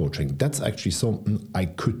 life coaching, that's actually something I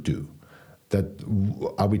could do? That,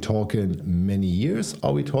 are we talking many years?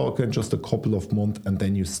 Are we talking just a couple of months and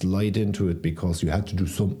then you slide into it because you had to do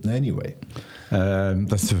something anyway?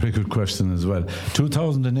 That's a very good question as well.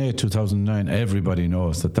 2008, 2009, everybody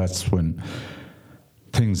knows that's when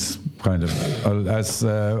things kind of,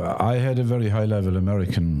 I had a very high-level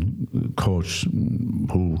American coach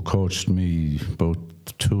who coached me about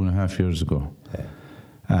 2.5 years ago. Yeah.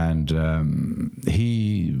 And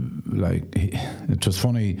it was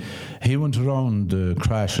funny, he went around the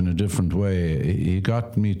crash in a different way. He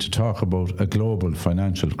got me to talk about a global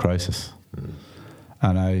financial crisis.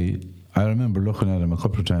 And I remember looking at him a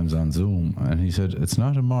couple of times on Zoom, and he said, it's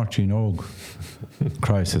not a Máirtín Óg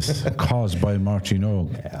crisis caused by Máirtín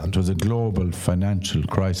Óg. Yeah. It was a global financial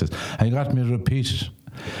crisis. And he got me to repeat it.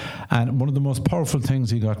 And one of the most powerful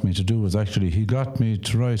things he got me to do was he got me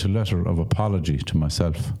to write a letter of apology to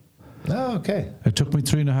myself. Oh, okay. It took me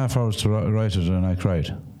 3.5 hours to write it, and I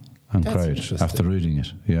cried. And cried after reading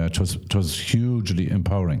it. Yeah, it was hugely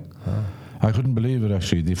empowering. Oh. I couldn't believe it,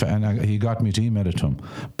 actually. He got me to email it to him,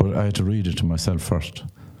 but I had to read it to myself first.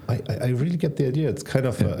 I really get the idea. It's kind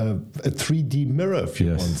of a 3D mirror, if you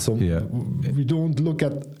want. So we don't look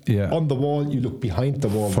at on the wall, you look behind the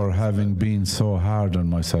wall. For having been so hard on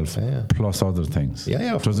myself, plus other things.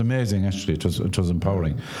 It was amazing, actually. It was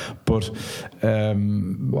empowering. But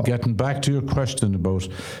getting back to your question about,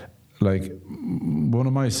 like, one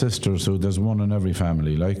of my sisters, who there's one in every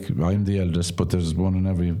family, like, I'm the eldest, but there's one in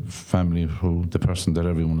every family who the person that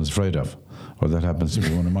everyone is afraid of. Or that happens to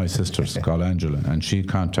be one of my sisters, called Angela, and she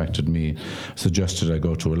contacted me, suggested I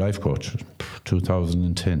go to a life coach,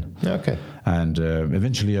 2010. Okay. And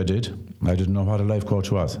eventually I did. I didn't know what a life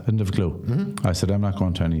coach was. I didn't have a clue. Mm-hmm. I said, I'm not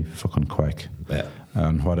going to any fucking quack. Yeah.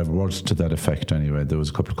 And whatever, words to that effect anyway. There was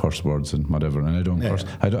a couple of curse words and whatever, and I don't curse.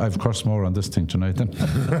 I've cursed more on this thing tonight than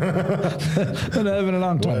I have in a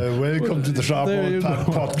long time. Well, welcome to the Sharp Old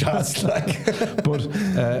podcast.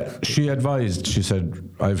 But she advised, she said,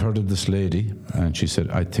 I've heard of this lady, and she said,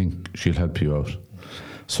 I think she'll help you out.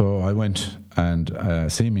 So I went, and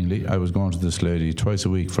seemingly I was going to this lady twice a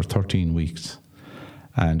week for 13 weeks.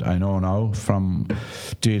 And I know now from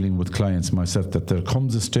dealing with clients myself that there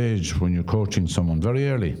comes a stage when you're coaching someone very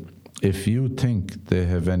early. If you think they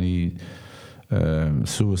have any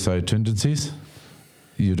suicide tendencies,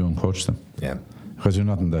 you don't coach them. Yeah. Because you're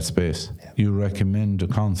not in that space. Yeah. You recommend a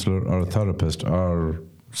counsellor or a therapist or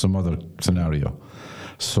some other scenario.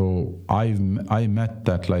 So I met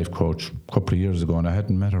that life coach a couple of years ago, and I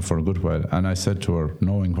hadn't met her for a good while. And I said to her,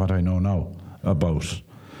 knowing what I know now about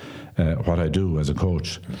what I do as a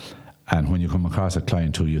coach, and when you come across a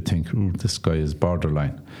client who you think, ooh, this guy is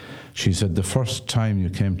borderline. She said, the first time you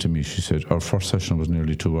came to me, she said, our first session was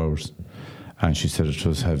nearly 2 hours, and she said it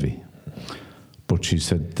was heavy. But she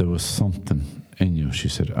said, there was something in you. She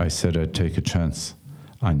said, I said I'd take a chance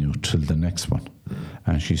on you till the next one.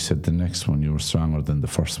 And she said, the next one, you were stronger than the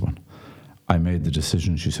first one. I made the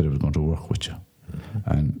decision, she said, I was going to work with you.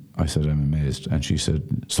 And I said, I'm amazed. And she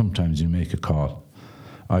said, sometimes you make a call.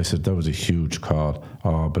 I said, that was a huge call.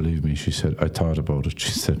 Oh, believe me, she said, I thought about it,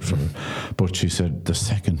 she said, but she said the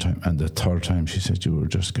second time and the third time, she said, you were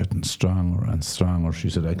just getting stronger and stronger. She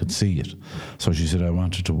said, I could see it. So she said, I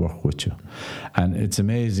wanted to work with you. And it's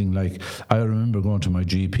amazing, like, I remember going to my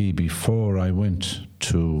GP before I went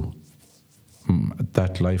to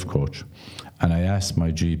that life coach, and I asked my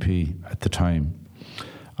GP at the time,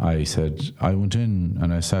 I said, I went in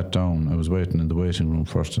and I sat down. I was waiting in the waiting room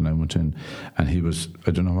first, and I went in, and he was,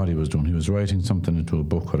 I don't know what he was doing. He was writing something into a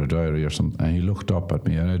book or a diary or something, and he looked up at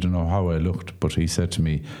me, and I don't know how I looked, but he said to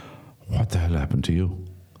me, what the hell happened to you?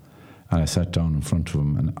 And I sat down in front of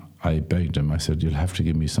him, and I begged him. I said, you'll have to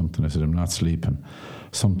give me something. I said, I'm not sleeping.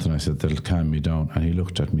 Something, I said, that'll calm me down. And he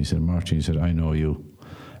looked at me, he said, Máirtín, he said, I know you.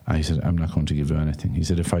 And he said, I'm not going to give you anything. He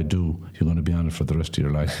said, if I do, you're going to be on it for the rest of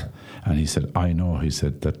your life. And he said, I know, he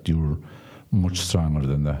said, that you're much stronger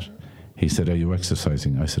than that. He said, are you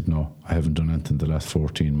exercising? I said, no, I haven't done anything the last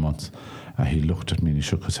 14 months. And he looked at me and he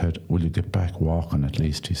shook his head. Will you get back walking at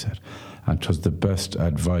least, he said. And it was the best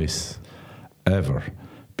advice ever,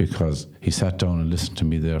 because he sat down and listened to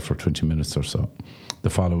me there for 20 minutes or so. The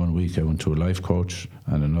following week I went to a life coach,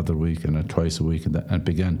 and another week, and twice a week, and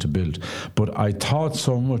began to build. But I thought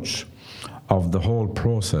so much of the whole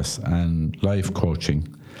process and life coaching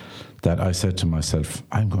that I said to myself,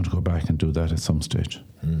 I'm going to go back and do that at some stage.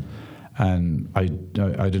 And I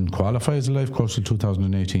didn't qualify as a life coach till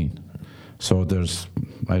 2018. So there's,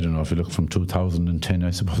 I don't know, if you look from 2010, I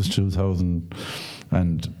suppose, 2000,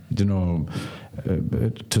 and, you know,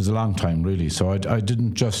 it was a long time, really. So I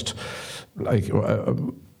didn't just, like,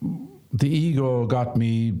 the ego got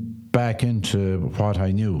me back into what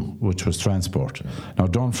I knew, which was transport. Now,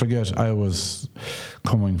 don't forget, I was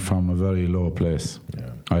coming from a very low place. Yeah.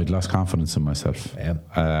 I had lost confidence in myself. Yeah.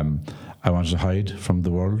 I wanted to hide from the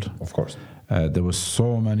world. Of course. There were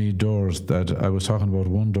so many doors that I was talking about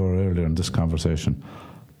one door earlier in this conversation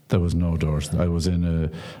There was no doors. I was in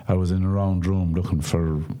a round room looking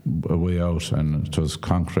for a way out, and it was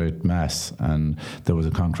concrete mass, and there was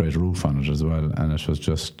a concrete roof on it as well, and it was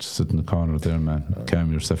just sit in the corner there, man.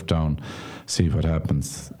 Calm yourself down, see what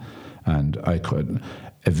happens. And I could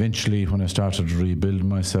eventually, when I started to rebuild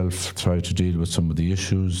myself, try to deal with some of the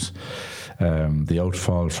issues, the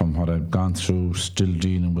outfall from what I'd gone through, still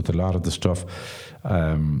dealing with a lot of the stuff.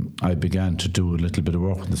 I began to do a little bit of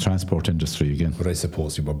work in the transport industry again. But I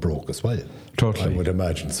suppose you were broke as well. Totally. I would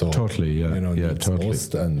imagine so. Totally, yeah. Totally.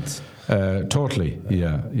 Most and totally,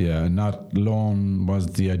 yeah. And not alone was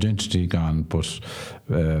the identity gone, but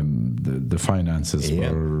the finances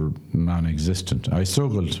were non-existent. I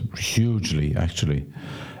struggled hugely, actually.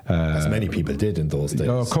 As many people did in those days.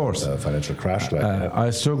 Of course. Financial crash.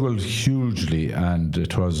 I struggled hugely, and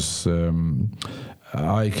it was...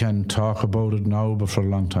 I can talk about it now, but for a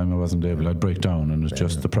long time I wasn't able. I'd break down, and it's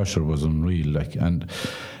just the pressure was unreal. And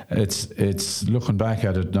it's looking back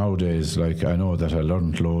at it nowadays. Like, I know that I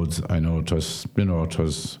learned loads. I know it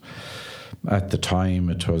was at the time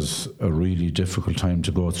it was a really difficult time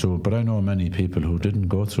to go through. But I know many people who didn't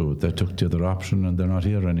go through it. They took the other option, and they're not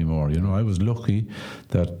here anymore. I was lucky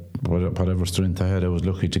that whatever strength I had, I was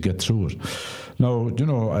lucky to get through it. Now,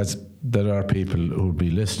 as there are people who'll be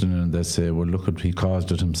listening and they say, well, look, he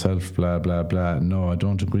caused it himself, blah, blah, blah. No, I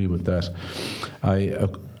don't agree with that.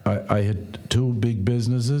 I had two big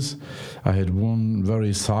businesses. I had one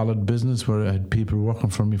very solid business where I had people working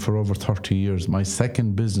for me for over 30 years. My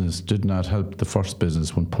second business did not help the first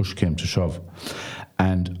business when push came to shove.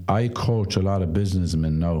 And I coach a lot of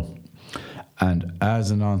businessmen now. And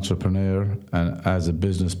as an entrepreneur and as a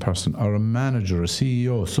business person or a manager, a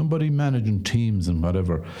CEO, somebody managing teams and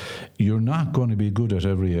whatever, you're not going to be good at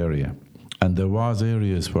every area. And there was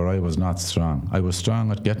areas where I was not strong. I was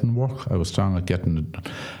strong at getting work. I was strong at getting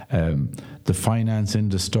the finance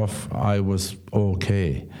into stuff. I was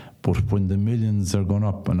okay. But when the millions are going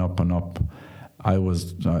up and up and up, I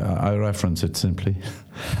reference it simply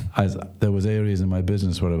as there was areas in my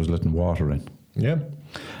business where I was letting water in. Yeah.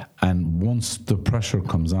 And once the pressure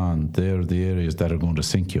comes on, they're the areas that are going to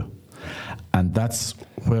sink you. And that's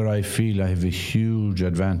where I feel I have a huge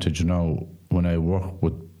advantage now when I work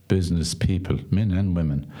with business people, men and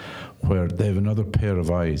women, where they have another pair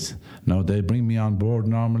of eyes. Now, they bring me on board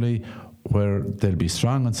normally where they'll be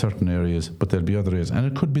strong in certain areas, but there'll be other areas. And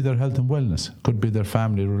it could be their health and wellness, it could be their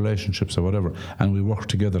family relationships or whatever. And we work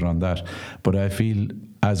together on that. But I feel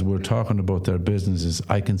as we're talking about their businesses,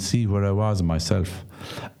 I can see where I was myself.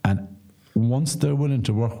 And once they're willing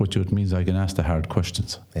to work with you, it means I can ask the hard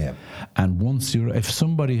questions. Yeah. And if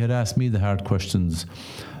somebody had asked me the hard questions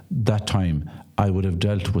that time, I would have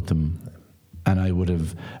dealt with them and I would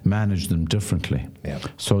have managed them differently. Yeah.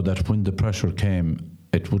 So that when the pressure came,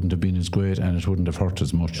 it wouldn't have been as great and it wouldn't have hurt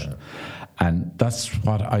as much. Yeah. And that's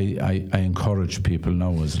what I encourage people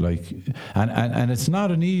now is like, and it's not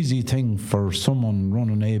an easy thing for someone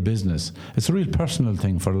running a business. It's a real personal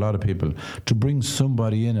thing for a lot of people to bring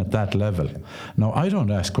somebody in at that level. Now, I don't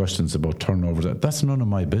ask questions about turnover. That's none of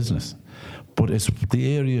my business. But it's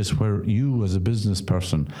the areas where you as a business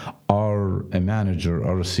person or a manager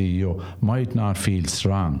or a CEO might not feel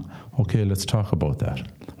strong. Okay, let's talk about that.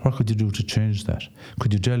 What could you do to change that?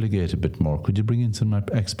 Could you delegate a bit more? Could you bring in some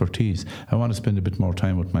expertise? I want to spend a bit more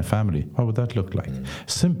time with my family. What would that look like?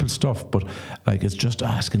 Simple stuff, but like it's just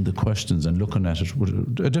asking the questions and looking at it with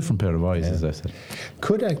a different pair of eyes, as I said.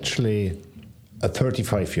 Could actually a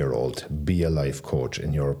 35-year-old be a life coach,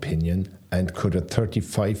 in your opinion? And could a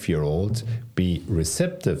 35-year-old be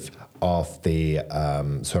receptive of the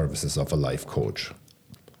services of a life coach?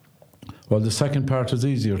 Well, the second part is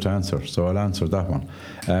easier to answer, so I'll answer that one.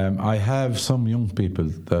 I have some young people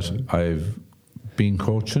that I've been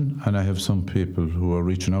coaching, and I have some people who are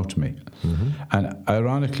reaching out to me. Mm-hmm. And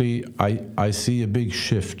ironically, I see a big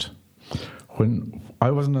shift. When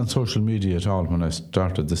I wasn't on social media at all when I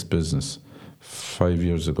started this business 5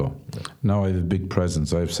 years ago. Now I have a big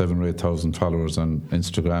presence. I have 7,000 or 8,000 followers on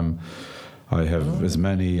Instagram. I have as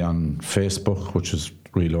many on Facebook, which is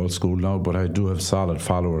real old school now, but I do have solid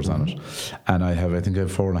followers on it. And I think I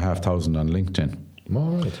have 4,500 on LinkedIn.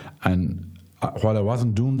 All right. And while I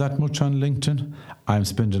wasn't doing that much on LinkedIn, I'm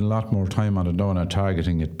spending a lot more time on it now and I'm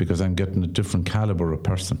targeting it because I'm getting a different caliber of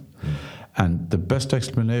person. And the best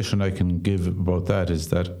explanation I can give about that is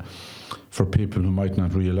that for people who might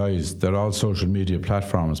not realise, they're all social media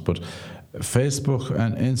platforms, but Facebook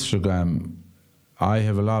and Instagram, I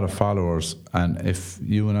have a lot of followers, and if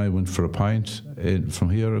you and I went for a pint from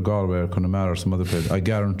here or Galway or Connemara or some other place, I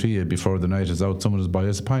guarantee you before the night is out, someone will buy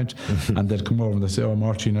us a pint and they'll come over and they'll say, oh,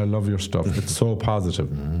 Máirtín, I love your stuff. It's so positive.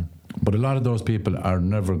 But a lot of those people are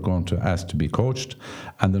never going to ask to be coached,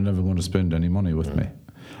 and they're never going to spend any money with me.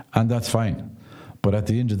 And that's fine. But at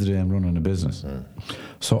the end of the day, I'm running a business.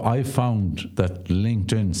 So I found that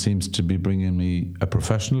LinkedIn seems to be bringing me a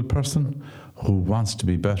professional person who wants to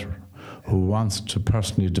be better, who wants to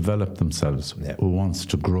personally develop themselves, who wants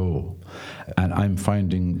to grow. And I'm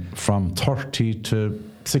finding from 30 to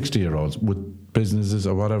 60-year-olds with businesses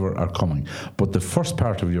or whatever are coming. But the first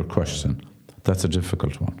part of your question, that's a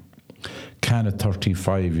difficult one. Can a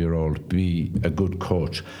 35-year-old be a good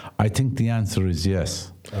coach? I think the answer is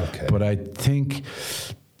yes. Okay. But I think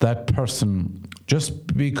that person, just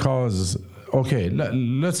because, okay,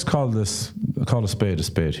 let's call a spade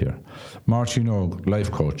here. Máirtín Óg,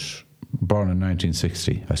 life coach, born in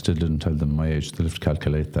 1960. I still didn't tell them my age. They'll have to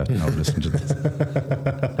calculate that now. Listen to this.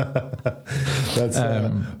 That's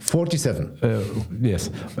 47. Yes.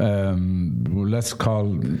 Let's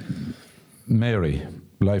call Mary,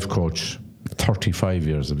 life coach, 35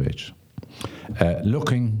 years of age.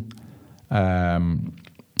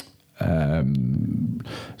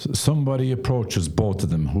 Somebody approaches both of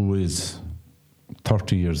them who is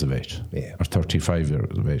 30 years of age or 35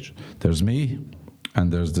 years of age. There's me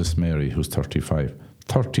and there's this Mary who's 35.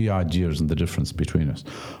 30 odd years in the difference between us.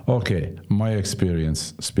 Okay, my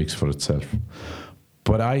experience speaks for itself.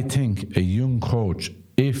 But I think a young coach,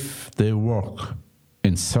 if they work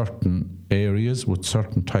in certain areas with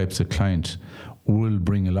certain types of clients, will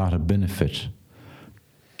bring a lot of benefit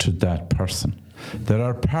to that person. There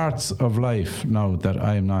are parts of life now that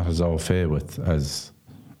I am not as au fait with as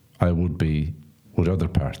I would be with other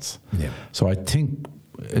parts. Yeah. So I think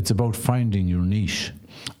it's about finding your niche.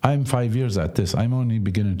 I'm 5 years at this. I'm only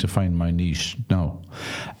beginning to find my niche now.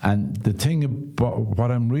 And the thing about what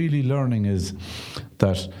I'm really learning is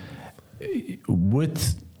that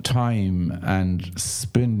with time and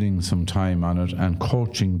spending some time on it and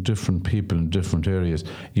coaching different people in different areas,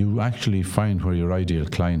 you actually find where your ideal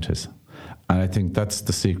client is. And I think that's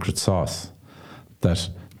the secret sauce, that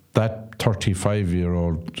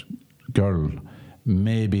 35-year-old girl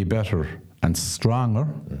may be better and stronger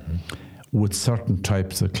with certain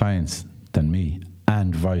types of clients than me,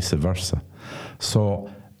 and vice versa. So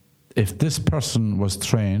if this person was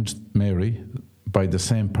trained, Mary, by the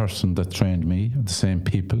same person that trained me, the same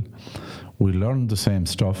people, we learned the same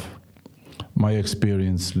stuff. My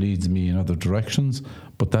experience leads me in other directions,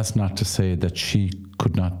 but that's not to say that she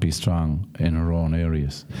could not be strong in her own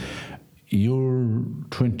areas. Your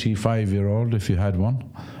 25-year-old, if you had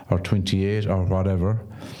one, or 28 or whatever,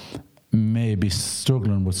 may be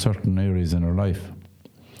struggling with certain areas in her life,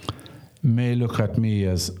 may look at me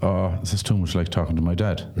as, this is too much like talking to my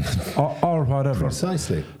dad, or whatever.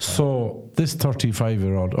 Precisely. So this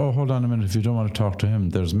 35-year-old, hold on a minute, if you don't want to talk to him,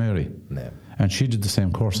 there's Mary. Yeah. And she did the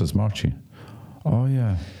same course as Máirtín. Oh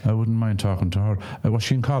yeah, I wouldn't mind talking to her. Was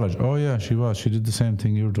she in college? Oh yeah, she was. She did the same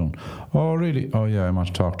thing you're doing. Oh really? Oh yeah, I want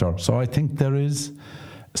to talk to her. So I think there is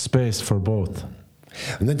space for both.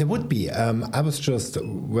 And then there would be, I was just,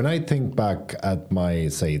 when I think back at my,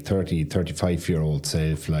 say, 30, 35-year-old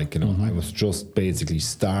self, like, you know, I was just basically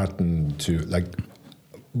starting to, like,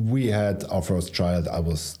 we had our first child, I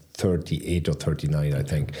was 38 or 39, I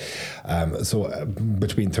think. So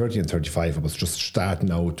between 30 and 35, I was just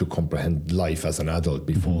starting out to comprehend life as an adult.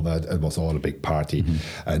 Before that, it was all a big party.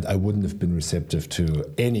 And I wouldn't have been receptive to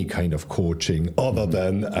any kind of coaching other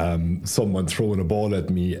than someone throwing a ball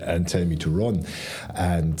at me and telling me to run.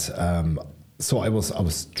 And so I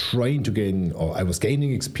was trying to gain, or I was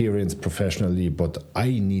gaining experience professionally, but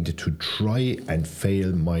I needed to try and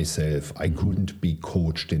fail myself. I couldn't be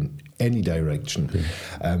coached in any direction.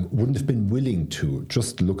 Wouldn't have been willing to,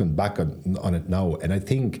 just looking back on it now. And I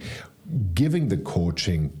think giving the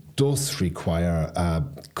coaching does require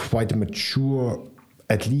quite a mature,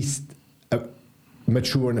 at least a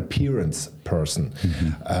mature in appearance person.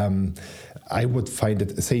 I would find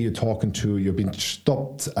it, say you've been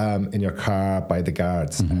stopped in your car by the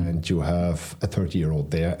guards and you have a 30-year-old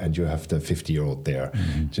there and you have the 50-year-old there.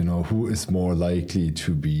 Do you know, who is more likely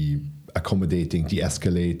to be accommodating,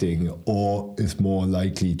 de-escalating, or is more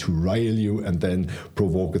likely to rile you and then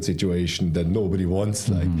provoke a situation that nobody wants?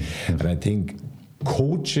 And I think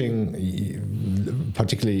coaching,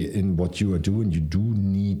 particularly in what you are doing, you do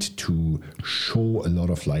need to show a lot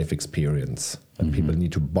of life experience, and people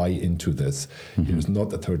need to buy into this. Here's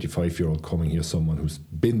not a 35-year-old coming here, someone who's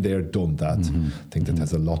been there, done that. I think that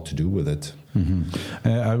has a lot to do with it. I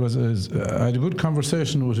had a good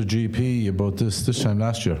conversation with a GP about this time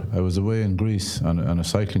last year. I was away in Greece on a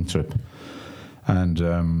cycling trip, And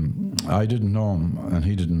I didn't know him, and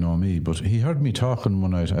he didn't know me, but he heard me talking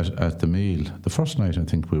one night at the meal. The first night, I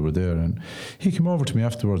think we were there, and he came over to me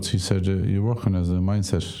afterwards. He said, "You're working as a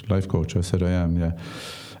mindset life coach?" I said, "I am, yeah."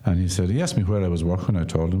 And he asked me where I was working. I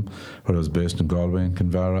told him where I was based in Galway and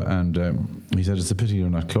Kinvara, and he said, "It's a pity you're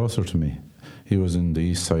not closer to me." He was in the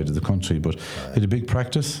east side of the country, but he had a big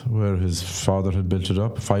practice where his father had built it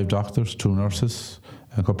up, 5 doctors, 2 nurses,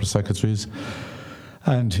 a couple of secretaries.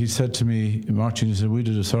 And he said to me, "Máirtín," he said, "we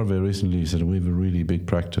did a survey recently." He said, "We have a really big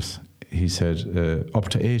practice." He said, "Up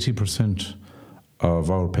to 80% of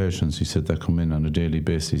our patients," he said, "that come in on a daily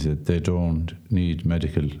basis," he said, "they don't need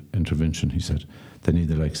medical intervention." He said, "They need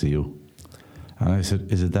the likes of you." And I said,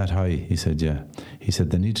 "Is it that high?" He said, "Yeah." He said,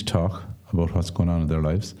 "They need to talk about what's going on in their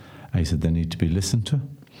lives." And he said, "They need to be listened to."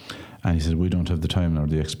 And he said, "We don't have the time nor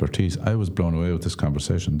the expertise." I was blown away with this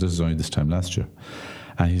conversation. This is only this time last year.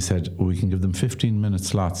 And he said, "We can give them 15-minute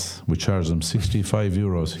slots. We charge them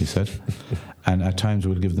 €65, he said. And at times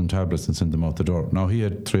we'll give them tablets and send them out the door. Now, he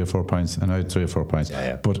had 3 or 4 pints, and I had 3 or 4 pints.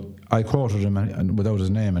 Yeah. But I quoted him without his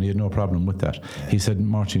name, and he had no problem with that. Yeah. He said,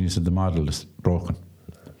 "Máirtín," he said, "the model is broken."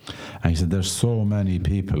 And he said, "There's so many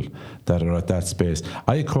people that are at that space."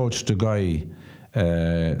 I coached a guy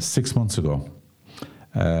 6 months ago.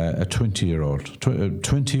 A 20-year-old,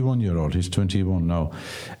 21-year-old, he's 21 now.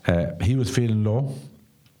 He was feeling low.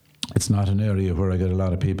 It's not an area where I get a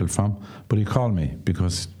lot of people from, but he called me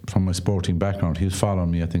because from my sporting background, he was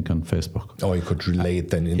following me, I think, on Facebook. Oh, he could relate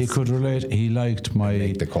then. He could relate. He liked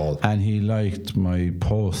the call. And he liked my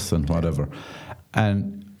posts and whatever.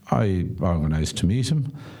 And I organised to meet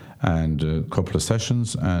him and a couple of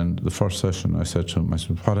sessions. And the first session, I said to him,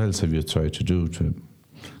 "What else have you tried to do to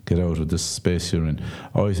get out of this space you're in?"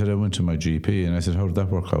 Oh, he said, "I went to my GP." And I said, "How did that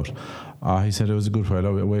work out?" He said, "It was a good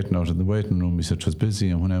while waiting out in the waiting room." He said, "It was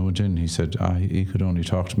busy." And when I went in, he said, he could only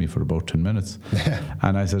talk to me for about 10 minutes.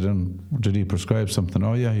 And I said, "And did he prescribe something?"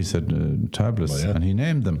 "Oh, yeah." He said, "Tablets." Oh, yeah. And he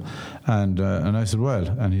named them. And I said, "Well,"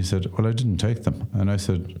 and he said, "Well, I didn't take them." And I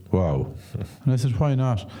said, "Wow." And I said, "Why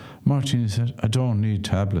not?" "Máirtín," he said, "I don't need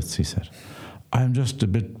tablets," he said. "I'm just a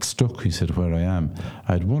bit stuck," he said, "where I am.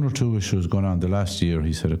 I had 1 or 2 issues going on the last year."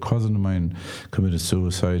 He said, "A cousin of mine committed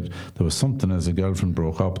suicide. There was something else, a girlfriend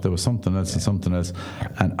broke up. There was something else and something else."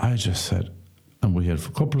 And I just said, and we had a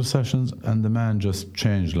couple of sessions, and the man just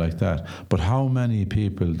changed like that. But how many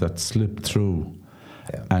people that slip through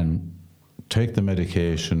and take the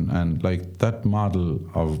medication and like that model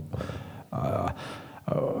of...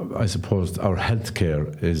 I suppose our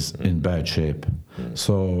healthcare is in bad shape.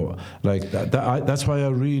 So, like that's why I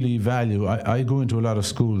really value. I go into a lot of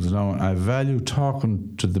schools now, and I value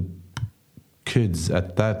talking to the kids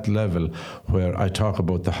at that level, where I talk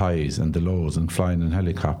about the highs and the lows, and flying in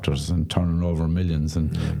helicopters and turning over millions,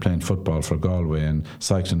 and playing football for Galway and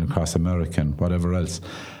cycling across America and whatever else.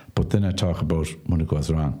 But then I talk about when it goes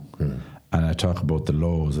wrong. And I talk about the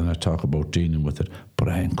lows, and I talk about dealing with it. But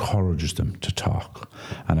I encourage them to talk,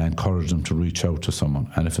 and I encourage them to reach out to someone.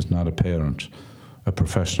 And if it's not a parent, a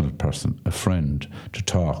professional person, a friend, to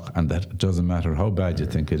talk. And that it doesn't matter how bad you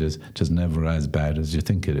think it is never as bad as you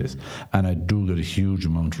think it is. And I do get a huge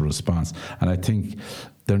amount of response. And I think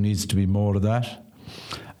there needs to be more of that.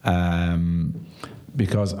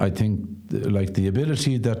 Because I think like the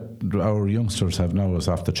ability that our youngsters have now is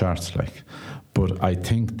off the charts, like. But I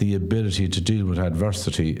think the ability to deal with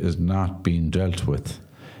adversity is not being dealt with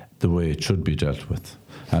the way it should be dealt with.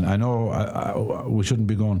 And I know we shouldn't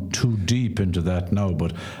be going too deep into that now,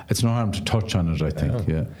 but it's no harm to touch on it, I think.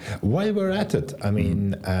 Yeah. While we're at it, I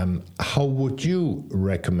mean, how would you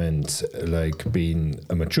recommend, like being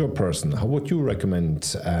a mature person, how would you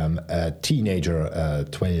recommend a teenager,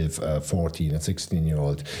 12, 14 and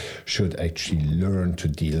 16-year-old should actually learn to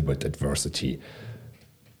deal with adversity?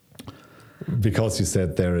 Because you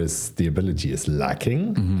said the ability is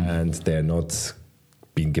lacking, and they're not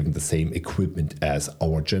being given the same equipment as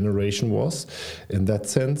our generation was in that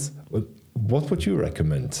sense. What would you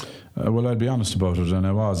recommend? Well, I'll be honest about it, and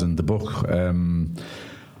I was in the book.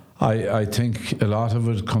 I think a lot of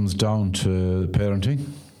it comes down to parenting.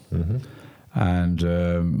 And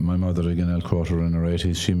my mother, again, I'll quote her in her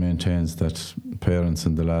 80s, she maintains that parents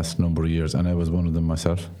in the last number of years, and I was one of them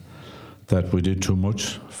myself, that we did too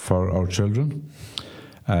much for our children,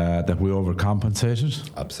 that we overcompensated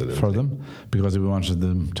for them because we wanted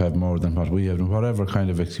them to have more than what we have, and whatever kind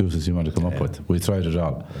of excuses you want to come up with. We tried it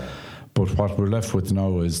all. But what we're left with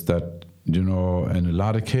now is that, you know, in a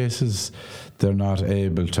lot of cases, they're not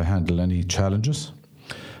able to handle any challenges.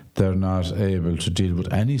 They're not able to deal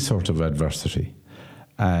with any sort of adversity.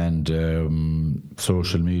 and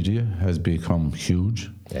social media has become huge.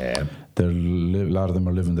 Yeah. A lot of them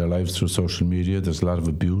are living their lives through social media. There's a lot of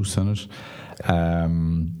abuse in it.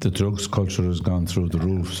 The drugs culture has gone through the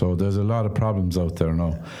roof. So there's a lot of problems out there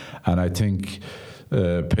now. And I think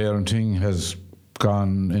parenting has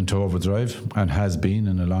gone into overdrive and has been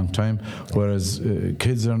in a long time, whereas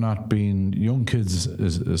kids are not being, young kids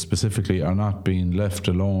specifically, are not being left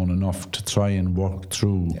alone enough to try and work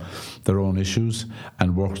through their own issues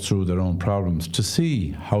and work through their own problems, to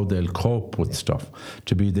see how they'll cope with stuff,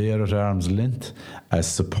 to be there at arm's length as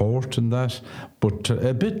support in that, but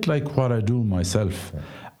a bit like what I do myself.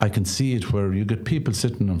 I can see it where you get people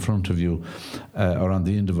sitting in front of you or on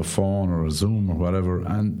the end of a phone or a Zoom or whatever,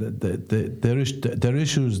 and their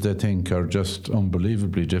issues they think are just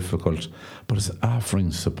unbelievably difficult, but it's offering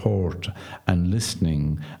support and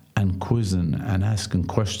listening and quizzing and asking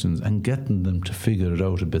questions and getting them to figure it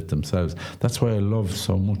out a bit themselves. That's why I love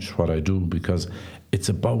so much what I do, because it's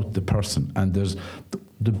about the person. And there's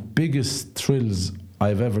the biggest thrills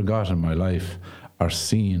I've ever got in my life are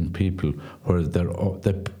seeing people where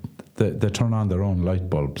they turn on their own light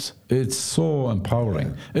bulbs. It's so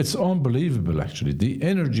empowering. It's unbelievable, actually. The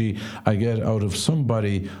energy I get out of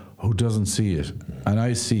somebody who doesn't see it, and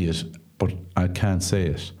I see it, but I can't say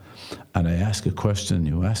it. And I ask a question,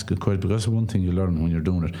 you ask a question, because that's one thing you learn when you're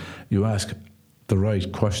doing it. You ask the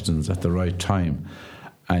right questions at the right time.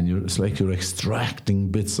 And it's like you're extracting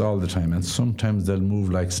bits all the time, and sometimes they'll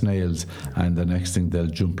move like snails, and the next thing they'll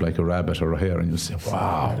jump like a rabbit or a hare, and you'll say,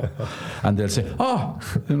 wow. And they'll say,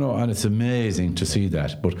 and it's amazing to see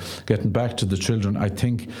that. But getting back to the children, I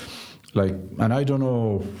think, and I don't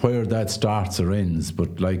know where that starts or ends,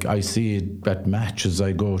 but I see it at matches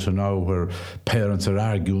I go to now where parents are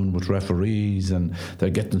arguing with referees and they're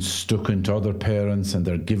getting stuck into other parents and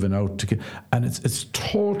they're giving out to kids, and it's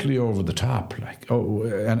totally over the top.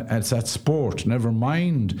 And it's at sport. Never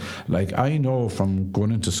mind. I know from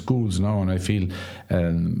going into schools now, and I feel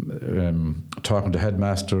talking to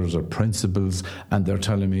headmasters or principals, and they're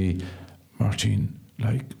telling me, Máirtín,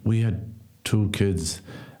 we had 2 kids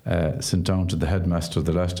sent down to the headmaster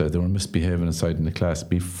the last day. They were misbehaving inside in the class.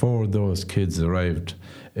 Before those kids arrived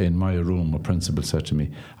in my room, a principal said to me,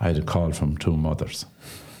 I had a call from 2 mothers.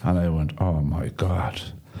 And I went, oh my God.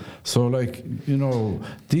 So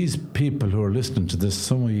these people who are listening to this,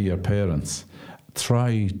 some of you are parents,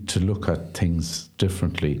 try to look at things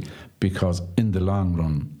differently, because in the long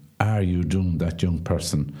run, are you doing that young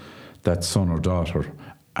person, that son or daughter,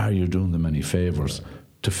 are you doing them any favours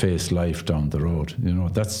to face life down the road?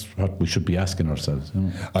 That's what we should be asking ourselves.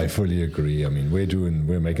 I fully agree. I mean,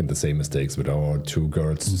 we're making the same mistakes with our 2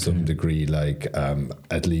 girls to some degree.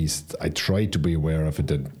 At least I try to be aware of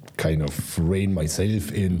it and kind of rein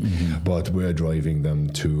myself in, but we're driving them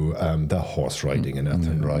to the horse riding in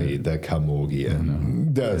Athenry, the camogie,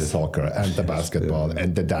 and the soccer, and the basketball,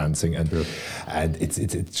 and the dancing, and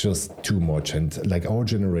it's just too much. And our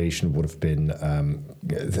generation would have been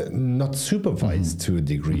not supervised to a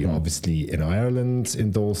degree. Obviously, in Ireland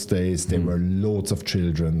in those days, there were loads of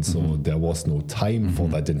children, so there was no time for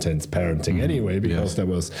that intense parenting anyway, because there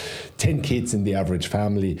was 10 kids in the average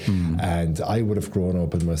family, and I would have grown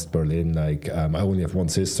up in West Berlin. I only have 1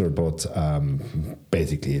 sister, but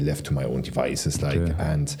basically left to my own devices.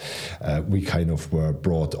 And we kind of were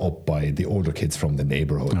brought up by the older kids from the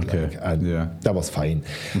neighborhood, that was fine.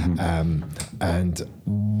 And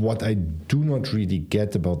what I do not really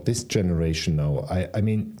get about this generation now, I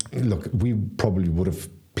mean, look, we probably would have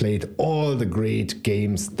played all the great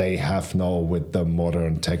games they have now with the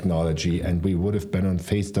modern technology, and we would have been on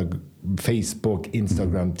Facebook,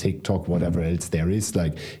 Instagram, TikTok, whatever else there is,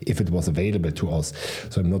 if it was available to us.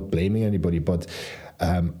 So I'm not blaming anybody, but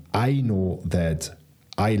I know that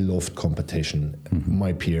I loved competition.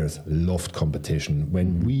 My peers loved competition.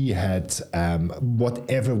 When we had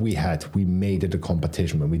whatever we had, we made it a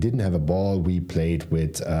competition. When we didn't have a ball, we played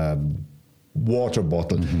with water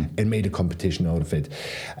bottle and made a competition out of it.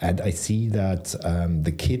 And I see that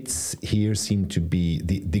the kids here seem to be,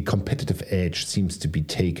 the competitive edge seems to be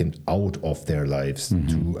taken out of their lives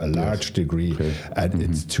to a large degree. And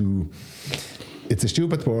it's a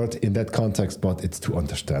stupid word in that context, but it's too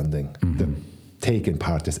understanding. The taking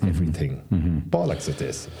part is everything. Bollocks it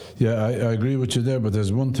is. Yeah, I agree with you there, but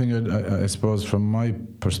there's one thing I suppose from my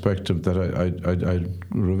perspective that I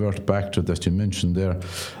revert back to that you mentioned there.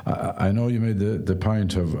 I know you made the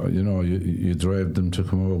point of, you drive them to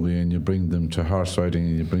camogie and you bring them to horse riding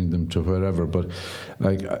and you bring them to wherever, but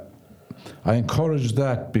I encourage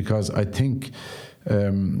that, because I think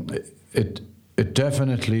it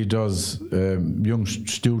definitely does young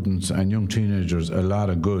students and young teenagers a lot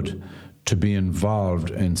of good to be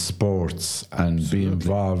involved in sports and Absolutely. be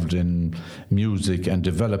involved in music and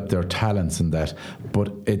develop their talents in that.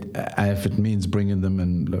 But if it means bringing them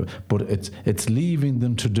in, but it's leaving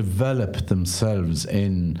them to develop themselves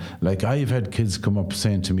in. Like, I've had kids come up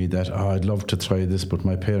saying to me that, I'd love to try this, but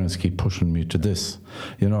my parents keep pushing me to this.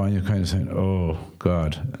 You know, and you're kind of saying, oh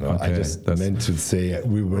God. No, okay, I just meant to say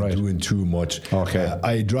we were doing too much. Okay.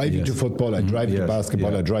 I drive you to football, I drive you to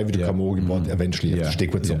basketball, I drive you to camogie, but eventually you have to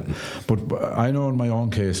stick with something. But I know in my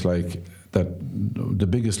own case, like, that the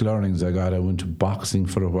biggest learnings I got, I went to boxing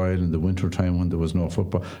for a while in the winter time when there was no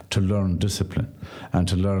football, to learn discipline and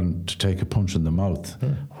to learn to take a punch in the mouth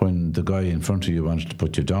when the guy in front of you wanted to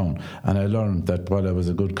put you down. And I learned that while I was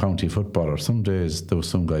a good county footballer, some days there was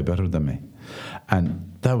some guy better than me.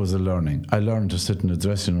 And that was a learning. I learned to sit in the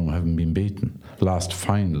dressing room having been beaten, lost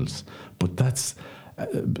finals. But that's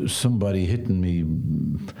somebody hitting me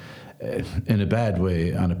in a bad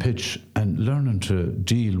way on a pitch, and learning to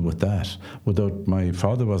deal with that without. My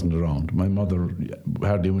father wasn't around. My mother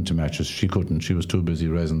hardly went to matches. She couldn't. She was too busy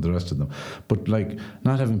raising the rest of them. But like,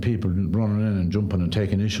 not having people running in and jumping and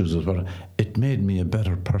taking issues as well, it made me a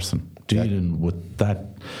better person dealing with that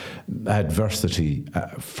adversity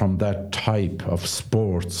from that type of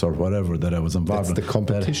sports or whatever that I was involved in. That's the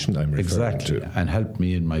competition I'm referring to. And helped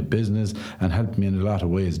me in my business and helped me in a lot of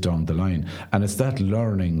ways down the line. And it's that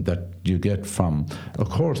learning that you get from, of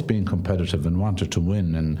course, being competitive and wanting to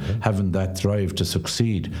win and having that drive to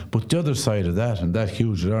succeed. But the other side of that, and that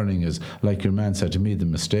huge learning, is, like your man said to me, the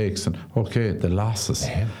mistakes and, the losses.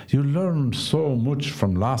 You learn so much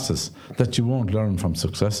from losses that you won't learn from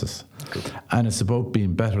successes. And it's about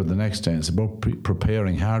being better the next day. It's about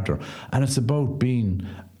preparing harder. And it's about being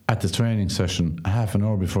at the training session half an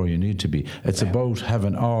hour before you need to be. It's about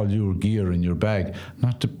having all your gear in your bag,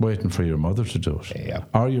 not waiting for your mother to do it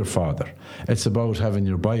or your father. It's about having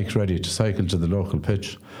your bike ready to cycle to the local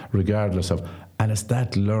pitch, regardless of. And it's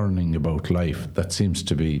that learning about life that seems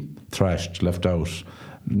to be thrashed, left out,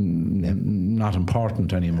 not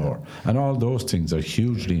important anymore. And all those things are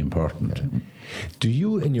hugely important. Do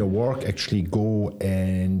you in your work actually go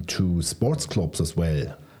into sports clubs as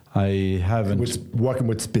well? I haven't. Working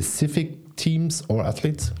with specific teams or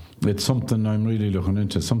athletes? It's something I'm really looking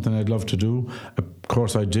into, something I'd love to do. Of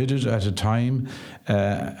course, I did it at a time,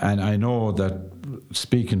 and I know that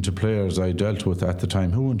speaking to players I dealt with at the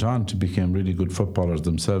time who went on to become really good footballers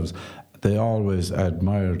themselves, they always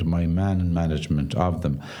admired my management of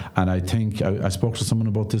them. And I think I spoke to someone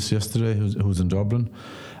about this yesterday who's in Dublin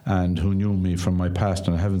and who knew me from my past,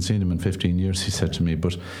 and I haven't seen him in 15 years, he said to me.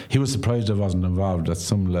 But he was surprised I wasn't involved at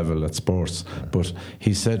some level at sports. But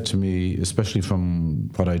he said to me, especially from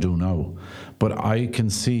what I do now, but I can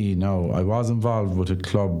see now, I was involved with a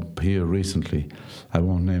club here recently. I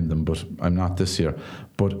won't name them, but I'm not this year.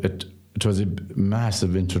 But it was a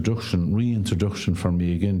massive reintroduction for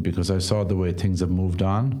me again, because I saw the way things have moved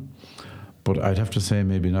on. But I'd have to say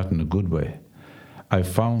maybe not in a good way. I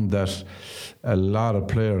found that a lot of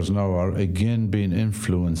players now are again being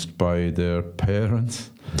influenced by their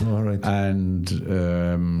parents. All right. And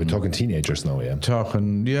we're talking teenagers now,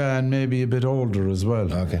 and maybe a bit older as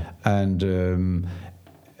well. Okay. And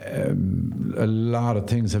a lot of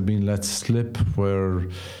things have been let slip where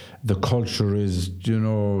the culture is,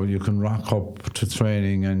 you can rock up to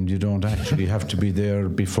training and you don't actually have to be there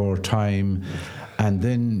before time. And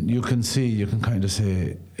then you can kind of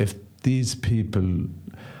say, if these people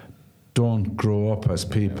don't grow up as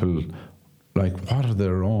people, like, what are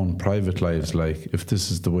their own private lives like if this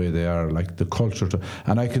is the way they are, like the culture.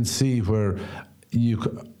 And I can see where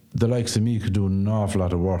the likes of me could do an awful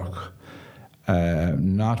lot of work,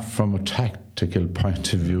 not from a tactical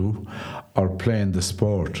point of view or playing the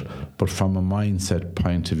sport, but from a mindset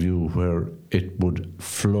point of view where it would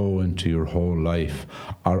flow into your whole life.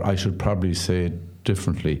 Or I should probably say it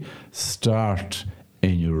differently, start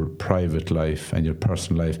in your private life and your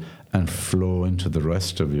personal life and flow into the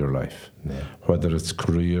rest of your life, whether it's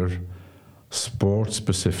career, sport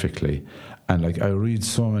specifically. And like, I read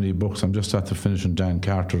so many books. I'm just after finishing Dan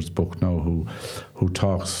Carter's book now, who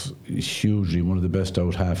talks hugely, one of the best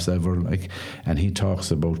out halves ever. Like, and he talks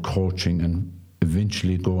about coaching and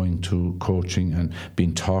eventually going to coaching and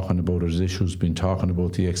been talking about his issues, been talking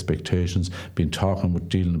about the expectations, been talking with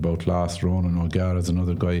dealing about loss. Ronan O'Gara is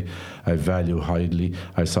another guy I value highly.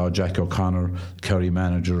 I saw Jack O'Connor, Kerry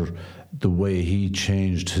manager, the way he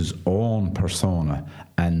changed his own persona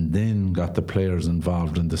and then got the players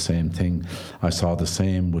involved in the same thing. I saw the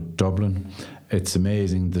same with Dublin. It's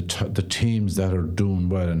amazing the teams that are doing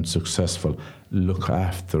well and successful look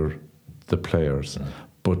after the players.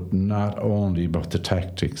 but not only about the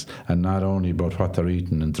tactics and not only about what they're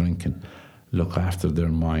eating and drinking. Look after their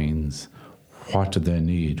minds. What do they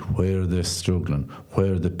need? Where are they struggling?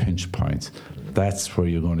 Where are the pinch points? That's where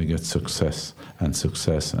you're going to get success and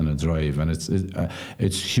a drive. And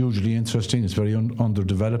it's hugely interesting. It's very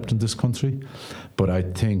underdeveloped in this country. But I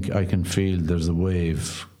think I can feel there's a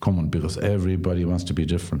wave coming because everybody wants to be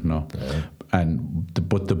different now. Yeah.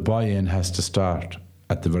 But the buy-in has to start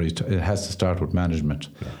at the it has to start with management,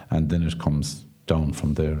 and then it comes down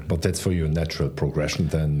from there. But that's for you a natural progression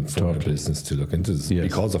then for your business to look into this,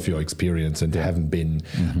 because of your experience and having been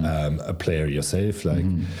a player yourself. Like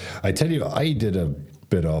I tell you, I did a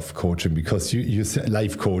bit of coaching because you said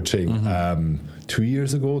life coaching 2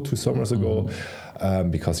 summers ago.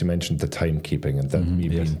 Because you mentioned the timekeeping and that me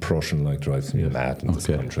being Prussian like drives me mad in this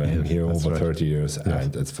country. I'm here over 30 years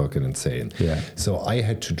and it's fucking insane. Yeah. So I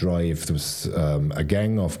had to drive. There was a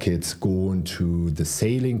gang of kids going to the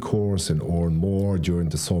sailing course in Oranmore during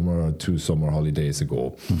the summer, 2 summer holidays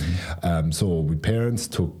ago. So we parents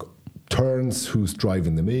took turns, who's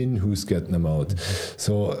driving them in, who's getting them out.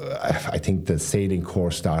 So I think the sailing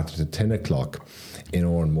course started at 10 o'clock in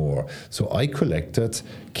Oranmore. So I collected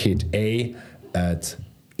kid A at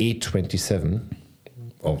 8:27,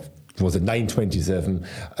 or was it 9:27?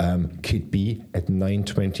 Kid B at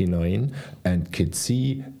 9:29, and Kid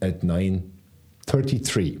C at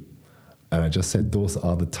 9:33. And I just said those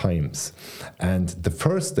are the times. And the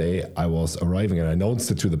first day I was arriving, and I announced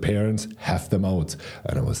it to the parents, have them out.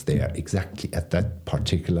 And I was there exactly at that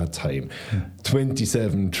particular time,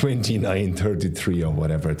 27, 29, 33, or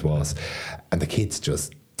whatever it was. And the kids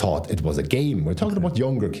just thought it was a game. We're talking about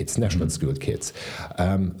younger kids, national school kids.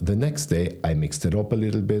 The next day, I mixed it up a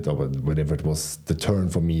little bit, or whatever it was, the turn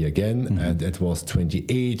for me again, and it was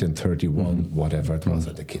 28 and 31, whatever it was,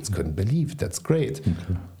 and the kids couldn't believe it. That's great.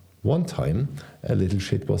 One time, a little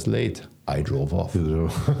shit was late. I drove off.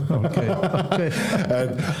 Okay.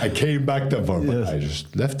 And I came back there for him. I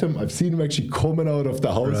just left him. I've seen him actually coming out of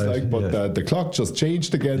the house, the clock just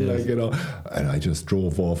changed again, and I just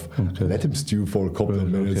drove off. Let him stew for a couple of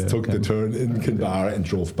minutes, took the turn in Kinbar and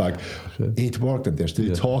drove back. It worked, and they're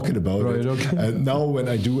still talking about it. And now when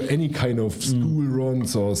I do any kind of school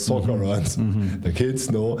runs or soccer runs, the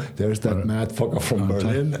kids know there's that mad fucker from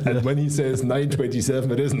Berlin, and when he says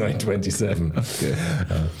 9:27, it is 9:27.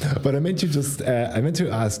 But I meant to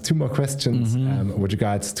ask 2 more questions with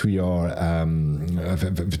regards to your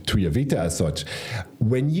vita as such.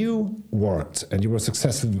 When you worked and you were a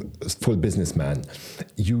successful businessman,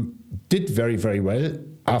 you did very, very well.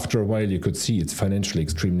 After a while, you could see it's financially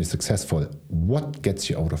extremely successful. What gets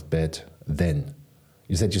you out of bed then?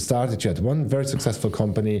 You said you had one very successful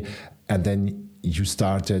company, and then you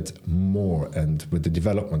started more, and with the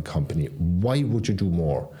development company. Why would you do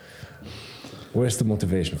more? Where's the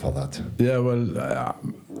motivation for that? Yeah, well,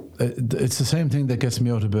 it's the same thing that gets me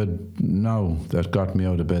out of bed now that got me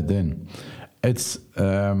out of bed then. It's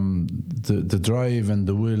the drive and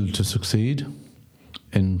the will to succeed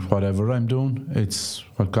in whatever I'm doing. It's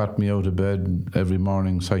what got me out of bed every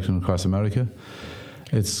morning cycling across America.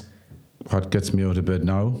 It's what gets me out of bed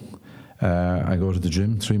now. I go to the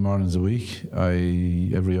gym 3 mornings a week.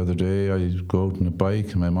 Every other day I go out on a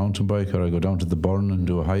bike, my mountain bike, or I go down to the burn and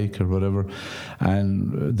do a hike or whatever.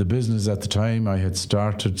 And the business at the time, I had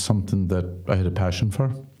started something that I had a passion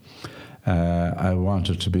for. I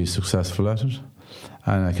wanted to be successful at it,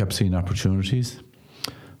 and I kept seeing opportunities.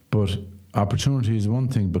 But opportunity is one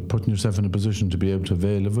thing, but putting yourself in a position to be able to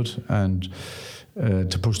avail of it and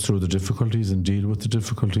to push through the difficulties and deal with the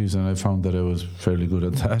difficulties, and I found that I was fairly good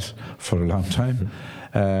at that for a long time,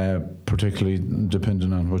 particularly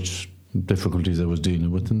depending on which difficulties I was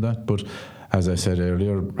dealing with in that. But as I said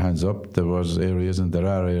earlier, hands up, there was areas and there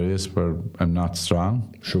are areas where I'm not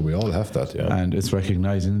strong. Sure, we all have that, yeah. And it's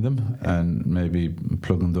recognising them and maybe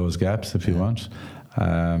plugging those gaps if you want.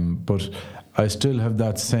 But I still have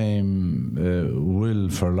that same will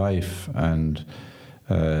for life and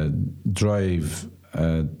drive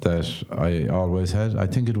that I always had. I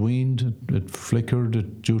think it waned, it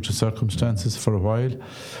flickered due to circumstances for a while,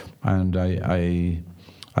 and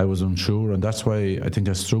I was unsure, and that's why I think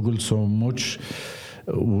I struggled so much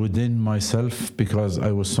within myself, because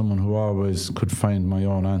I was someone who always could find my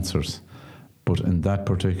own answers. But in that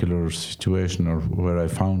particular situation, or where I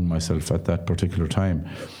found myself at that particular time,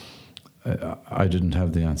 I didn't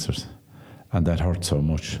have the answers, and that hurt so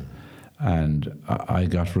much. And I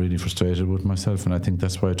got really frustrated with myself, and I think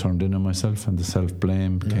that's why I turned in on myself, and the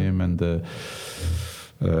self-blame came, and the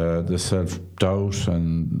self-doubt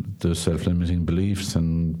and the self-limiting beliefs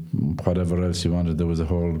and whatever else you wanted. There was a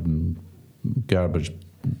whole garbage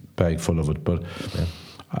bag full of it. But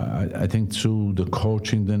I think through the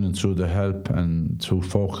coaching then and through the help and through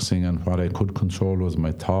focusing on what I could control was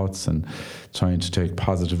my thoughts and trying to take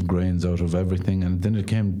positive grains out of everything. And then it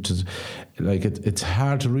came to, like, it's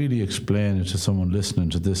hard to really explain it to someone listening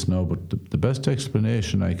to this now, but the best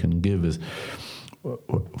explanation I can give is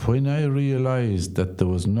when I realised that there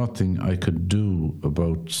was nothing I could do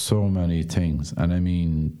about so many things, and I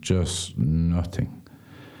mean just nothing.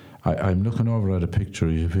 I'm looking over at a picture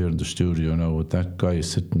here in the studio now with that guy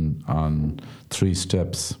sitting on 3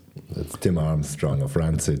 steps. That's Tim Armstrong of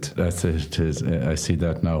Rancid. That's it is. I see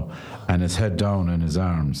that now. And his head down in his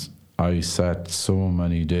arms. I sat so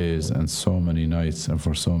many days and so many nights and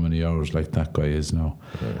for so many hours like that guy is now,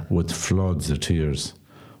 with floods of tears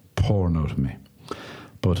pouring out of me.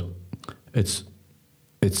 But it's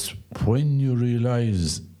when you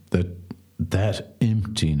realise that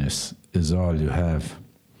emptiness is all you have.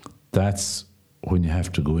 That's when you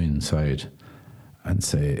have to go inside and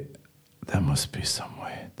say, there must be some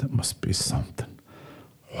way, there must be something.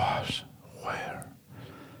 What? Where?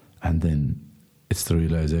 And then it's the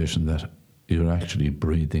realisation that you're actually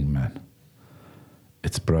breathing, man.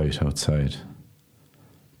 It's bright outside.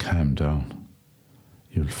 Calm down.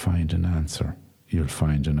 You'll find an answer. You'll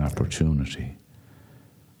find an opportunity.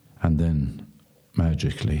 And then,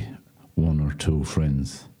 magically, 1 or 2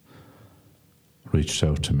 friends reached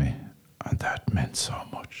out to me, and that meant so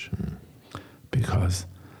much. Because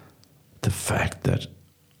the fact that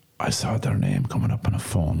I saw their name coming up on a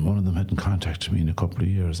phone, one of them hadn't contacted me in a couple of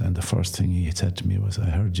years, and the first thing he said to me was, I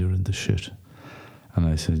heard you're in the shit. And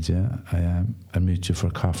I said, yeah, I am. I'll meet you for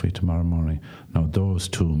coffee tomorrow morning. Now, those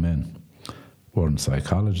 2 men weren't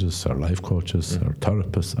psychologists or life coaches or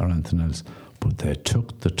therapists or anything else, but they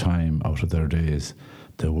took the time out of their days.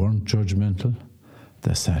 They weren't judgmental.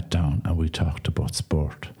 They sat down and we talked about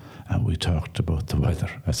sport, and we talked about the weather,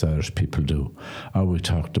 as Irish people do, or we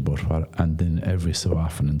talked about what, and then every so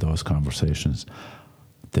often in those conversations,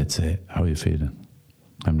 they'd say, how are you feeling?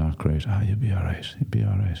 I'm not great. You'll be all right. You'll be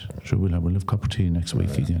all right. Sure, we'll have a cup of tea next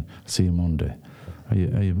week again. See you Monday. Are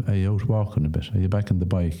you out walking a bit? Are you back on the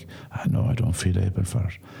bike? No, I don't feel able for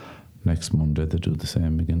it. Next Monday they do the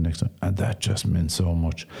same again next time. And that just meant so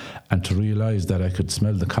much. And to realise that I could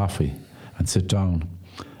smell the coffee and sit down,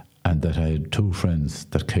 and that I had 2 friends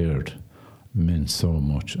that cared, meant so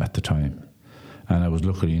much at the time. And I was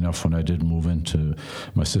lucky enough when I did move into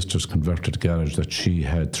my sister's converted garage that she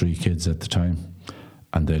had 3 kids at the time,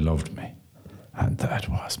 and they loved me. And that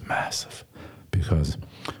was massive, because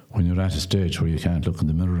when you're at a stage where you can't look in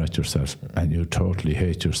the mirror at yourself and you totally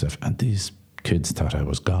hate yourself, and these kids thought I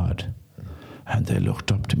was God, and they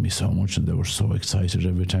looked up to me so much, and they were so excited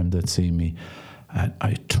every time they'd see me. And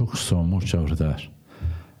I took so much out of that.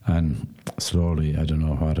 And slowly, I don't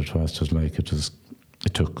know what it was, just like it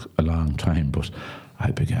took a long time, but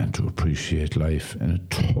I began to appreciate life in a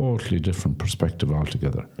totally different perspective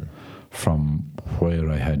altogether from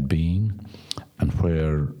where I had been and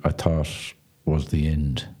where I thought was the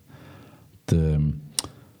end. The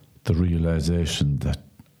realization that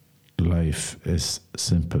life is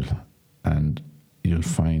simple and you'll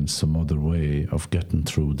find some other way of getting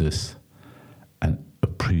through this, and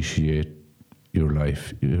appreciate your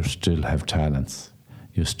life. You still have talents,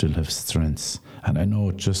 you still have strengths. And I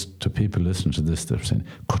know just to people listening to this, they're saying,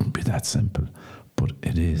 couldn't be that simple, but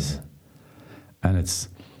it is. And it's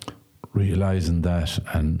realising that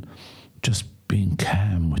and just being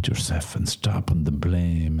calm with yourself and stopping the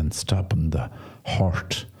blame and stopping the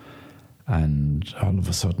hurt. And all of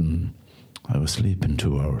a sudden, I was sleeping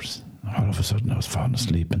 2 hours. All of a sudden, I was falling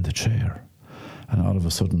asleep in the chair. And all of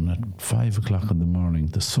a sudden, at 5 o'clock in the morning,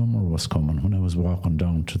 the summer was coming when I was walking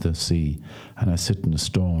down to the sea, and I sit in a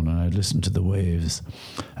stone and I listened to the waves.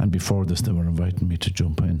 And before this, they were inviting me to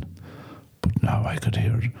jump in. But now I could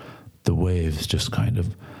hear the waves just kind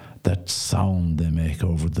of, that sound they make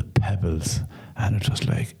over the pebbles. And it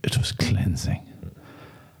was cleansing.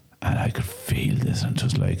 And I could feel this, and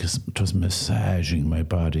it was massaging my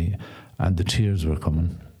body. And the tears were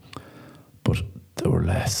coming, but they were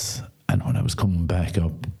less. And when I was coming back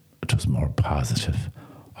up, it was more positive.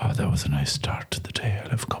 Oh, that was a nice start to the day. I'll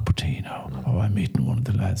have a cup of tea now. Oh, I'm meeting one of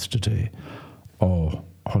the lads today. Oh,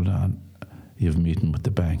 hold on. You've a meeting with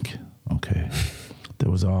the bank. Okay.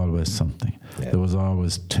 There was always something. Yeah. There was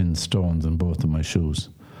always 10 stones in both of my shoes.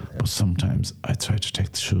 Yeah. But sometimes I try to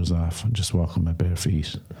take the shoes off and just walk on my bare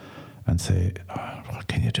feet and say, oh, what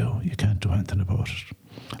can you do? You can't do anything about it.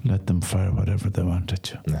 Let them fire whatever they want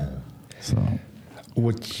at you. No. So...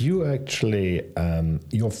 Would you actually,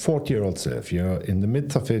 your 40-year-old self, you're in the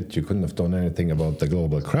midst of it, you couldn't have done anything about the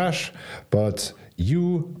global crash, but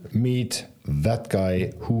you meet that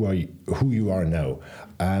guy who you are now.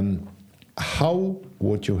 How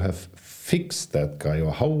would you have fixed that guy,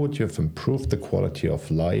 or how would you have improved the quality of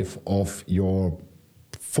life of your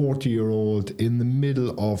 40-year-old in the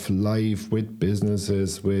middle of life with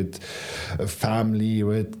businesses, with a family,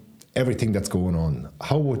 with everything that's going on?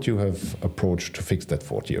 How would you have approached to fix that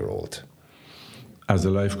 40-year-old? As a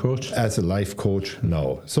life coach? As a life coach,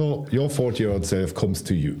 no. So your 40-year-old self comes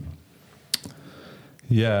to you.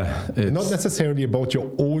 Yeah. It's not necessarily about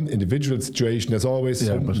your own individual situation. There's always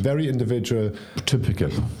some very individual.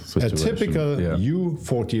 Typical situation. A typical you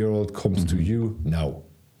 40-year-old comes to you now.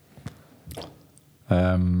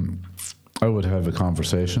 I would have a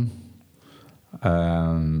conversation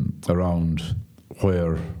around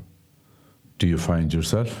where do you find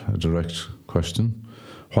yourself, a direct question.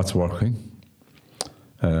 What's working?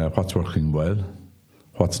 What's working well?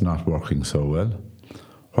 What's not working so well?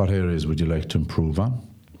 What areas would you like to improve on?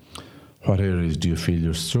 What areas do you feel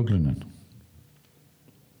you're struggling in?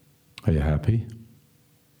 Are you happy?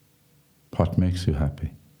 What makes you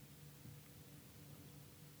happy?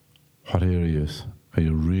 What areas are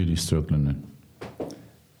you really struggling in?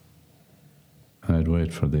 And I'd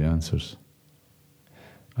wait for the answers.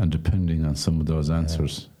 And depending on some of those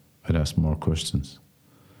answers, I'd ask more questions.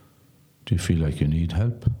 Do you feel like you need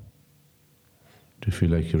help? Do you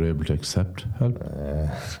feel like you're able to accept help?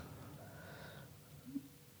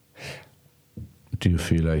 Do you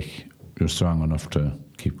feel like you're strong enough to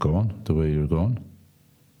keep going the way you're going?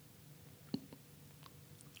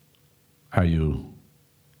 Are you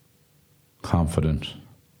confident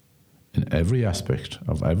in every aspect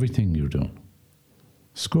of everything you're doing?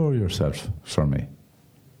 Score yourself for me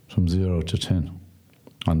from 0 to 10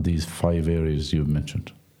 on these 5 areas you've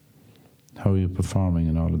mentioned. How are you performing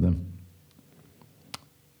in all of them?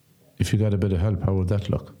 If you got a bit of help, how would that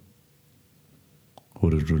look?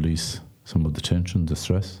 Would it release some of the tension, the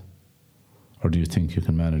stress? Or do you think you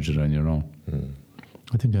can manage it on your own?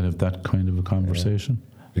 I think I'd have that kind of a conversation.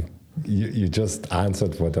 You just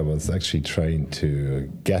answered what I was actually trying to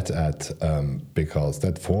get at, because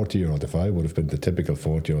that 40-year-old, if I would have been the typical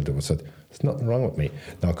 40-year-old, they would have said, there's nothing wrong with me.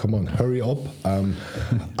 Now, come on, hurry up.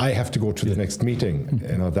 I have to go to the next meeting.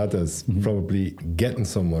 You know, that is probably getting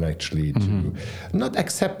someone actually to not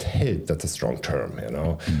accept help, that's a strong term, you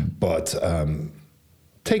know, but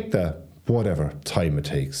take the whatever time it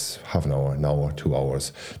takes, half an hour, 2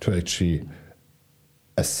 hours, to actually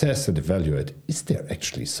assess and evaluate, is there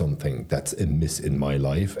actually something that's amiss in my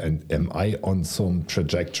life, and am I on some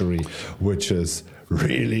trajectory which is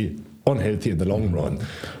really unhealthy in the long run?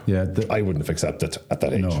 I wouldn't have accepted at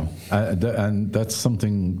that age. No, and that's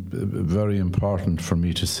something very important for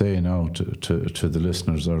me to say now to the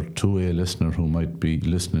listeners, or to a listener who might be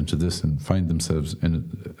listening to this and find themselves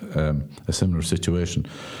in a similar situation.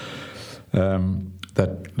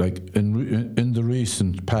 That, like in the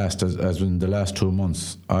recent past, as in the last 2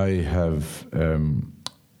 months, I have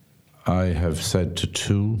said to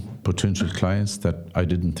 2 potential clients that I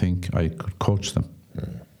didn't think I could coach them.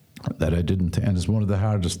 That I didn't, and it's one of the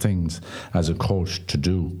hardest things as a coach to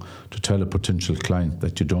do, to tell a potential client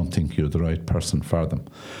that you don't think you're the right person for them.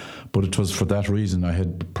 But it was for that reason I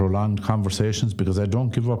had prolonged conversations, because I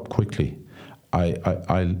don't give up quickly.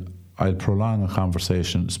 I'll prolong a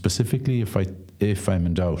conversation, specifically if I'm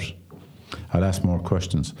in doubt. I'll ask more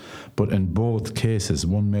questions. But in both cases,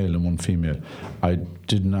 one male and one female, I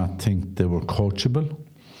did not think they were coachable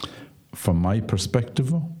from my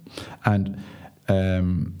perspective. And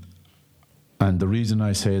the reason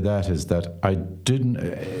I say that is that I didn't,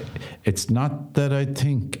 it's not that I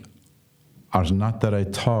think, or not that I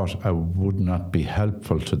thought I would not be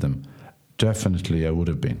helpful to them. Definitely I would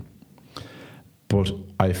have been. But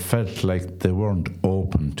I felt like they weren't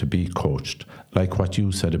open to be coached, like what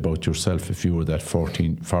you said about yourself if you were that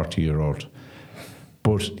 40-year-old.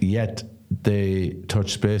 But yet they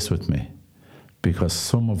touched base with me, because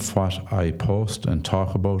some of what I post and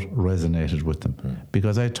talk about resonated with them.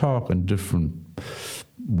 Because I talk in different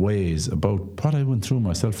ways about what I went through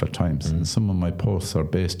myself at times. And some of my posts are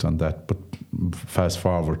based on that, but fast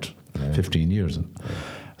forward 15 years.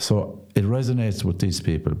 So it resonates with these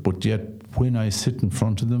people. But yet when I sit in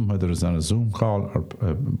front of them, whether it's on a Zoom call or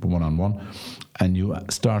one-on-one, and you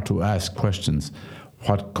start to ask questions,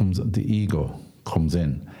 the ego comes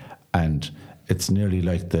in, and it's nearly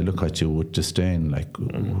like they look at you with disdain, like,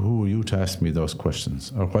 who are you to ask me those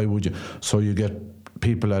questions? Or why would you? So you get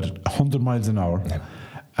people at 100 miles an hour,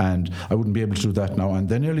 and I wouldn't be able to do that now. And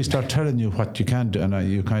they nearly start telling you what you can do, and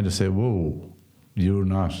you kind of say, whoa, you're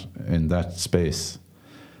not in that space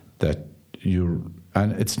that you're...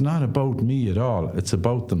 And it's not about me at all, it's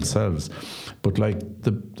about themselves. But like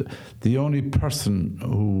the only person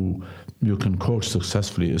who you can coach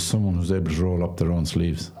successfully is someone who's able to roll up their own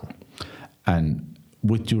sleeves and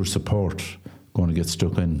with your support going to get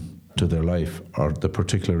stuck in to their life or the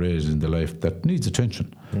particular areas in their life that needs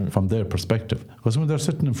attention from their perspective. Because when they're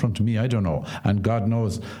sitting in front of me, I don't know. And God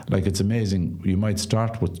knows, like, it's amazing. You might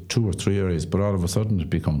start with 2 or 3 areas, but all of a sudden it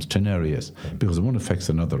becomes 10 areas because one affects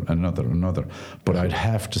another. But I'd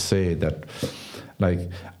have to say that, like,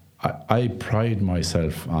 I pride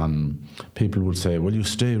myself on, people would say, well, you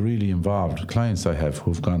stay really involved. Clients I have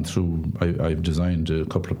who've gone through, I've designed a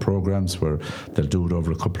couple of programs where they'll do it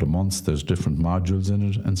over a couple of months. There's different modules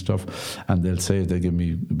in it and stuff. And they'll say, they give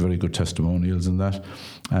me very good testimonials in that.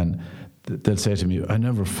 And they'll say to me, I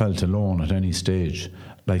never felt alone at any stage.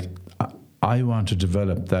 Like, I want to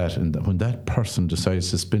develop that. And when that person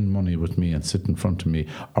decides to spend money with me and sit in front of me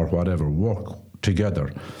or whatever, work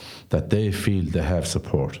together, that they feel they have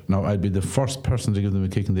support. Now, I'd be the first person to give them a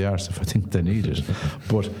kick in the arse if I think they need it.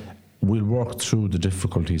 But we'll work through the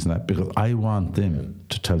difficulties in that because I want them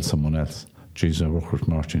to tell someone else, geez, I worked with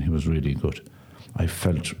Máirtín, he was really good. I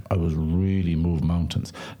felt I was really moved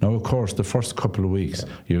mountains. Now, of course, the first couple of weeks,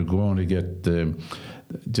 you're going to get the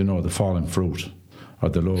falling fruit. Or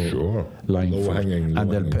the low-hanging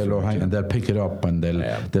fruit. And they'll pick it up and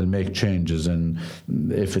they'll make changes. And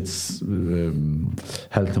if it's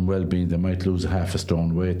health and well-being, they might lose half a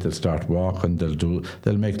stone weight. They'll start walking.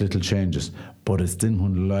 They'll make little changes. But it's then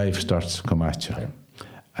when life starts to come at you,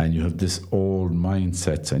 and you have this old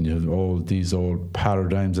mindsets, and you have all these old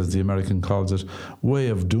paradigms, as the American calls it, way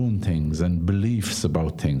of doing things and beliefs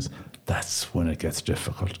about things. That's when it gets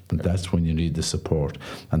difficult, and that's when you need the support,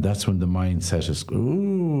 and that's when the mindset is,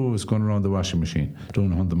 it's going around the washing machine doing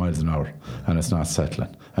 100 miles an hour, and it's not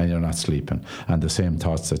settling, and you're not sleeping, and the same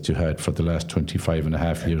thoughts that you had for the last 25 and a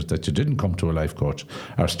half years that you didn't come to a life coach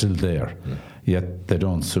are still there, yet they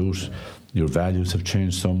don't suit. Your values have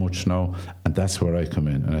changed so much now, and that's where I come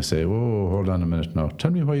in, and I say, hold on a minute now,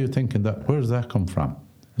 tell me why you're thinking that. Where does that come from?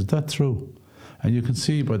 Is that true? And you can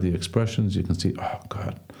see by the expressions, you can see, oh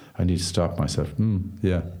God, I need to stop myself.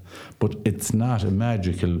 Yeah. But it's not a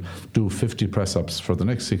magical, do 50 press-ups for the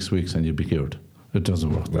next 6 weeks and you'll be cured. It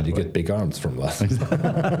doesn't work. Well, you get big arms from that.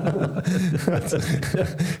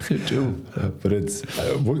 You do. But it's,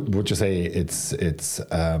 would you say it's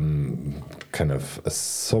kind of a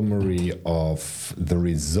summary of the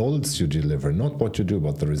results you deliver, not what you do,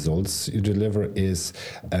 but the results you deliver is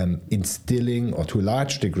instilling, or to a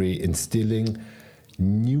large degree, instilling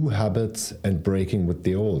new habits and breaking with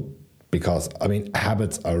the old. Because, I mean,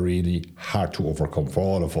 habits are really hard to overcome for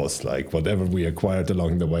all of us. Like, whatever we acquired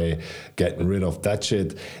along the way, getting rid of that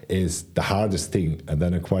shit is the hardest thing. And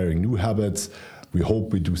then acquiring new habits, we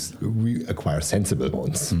hope we acquire sensible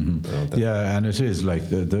ones. Mm-hmm. Yeah, and it is like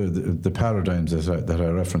the paradigms that I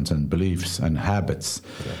reference, and beliefs and habits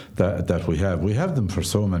that we have. We have them for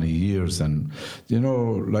so many years, and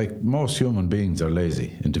like most human beings are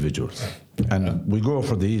lazy individuals, and we go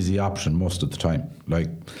for the easy option most of the time.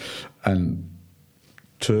 And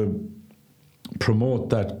to promote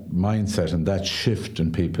that mindset and that shift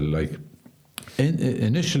in people, like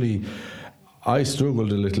initially, I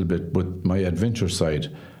struggled a little bit with my adventure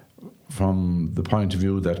side from the point of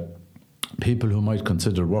view that people who might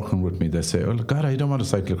consider working with me, they say, oh, God, I don't want to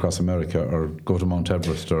cycle across America or go to Mount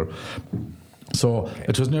Everest. So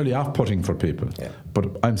it was nearly off-putting for people. Yeah.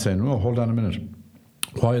 But I'm saying, hold on a minute.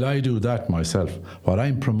 While I do that myself, what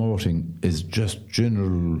I'm promoting is just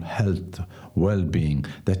general health, well-being,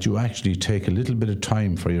 that you actually take a little bit of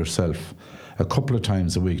time for yourself a couple of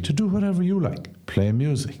times a week to do whatever you like. Play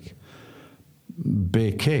music,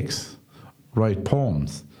 bake cakes, write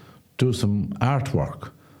poems, do some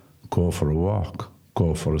artwork, go for a walk,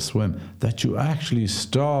 go for a swim, that you actually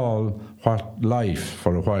stall life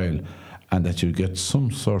for a while, and that you get some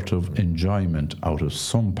sort of enjoyment out of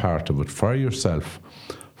some part of it for yourself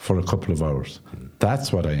for a couple of hours.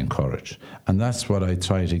 That's what I encourage, and that's what I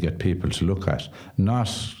try to get people to look at, not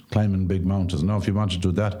climbing big mountains. Now, if you want to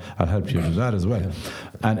do that, I'll help you do that as well.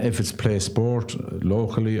 And if it's play sport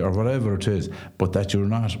locally or whatever it is, but that you're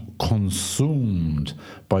not consumed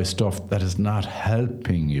by stuff that is not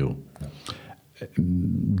helping you.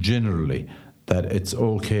 Generally, that it's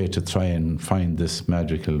okay to try and find this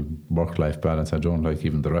magical work-life balance. I don't like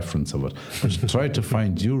even the reference of it. But try to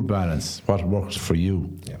find your balance, what works for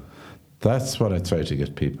you. Yeah. That's what I try to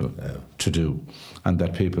get people to do. And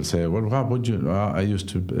that people say, well, what would you... I used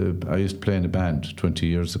to play in a band 20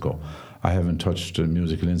 years ago. I haven't touched a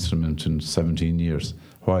musical instrument in 17 years.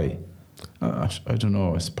 Why? I don't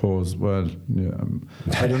know, I suppose, well,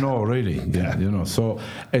 I don't know really, so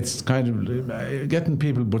it's kind of getting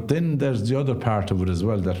people, but then there's the other part of it as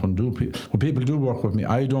well, that when people do work with me,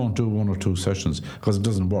 I don't do 1 or 2 sessions, because it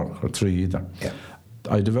doesn't work, or 3 either. Yeah.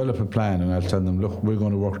 I develop a plan and I'll tell them, look, we're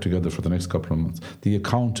going to work together for the next couple of months. The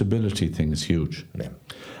accountability thing is huge. Yeah.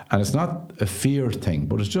 And it's not a fear thing,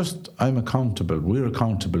 but it's just, I'm accountable, we're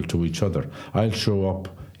accountable to each other. I'll show up,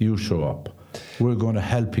 you show up. We're going to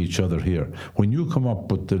help each other here. When you come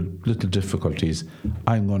up with the little difficulties,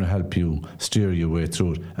 I'm going to help you, steer your way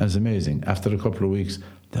through it. And it's amazing. After a couple of weeks,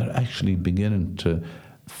 they're actually beginning to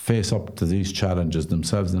face up to these challenges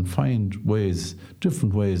themselves and find ways,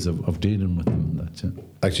 different ways of dealing with them. That's it.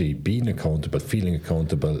 Actually, being accountable, feeling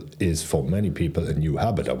accountable is for many people a new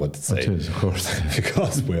habit, I would say. It is, of course.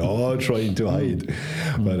 Because we're all trying to hide.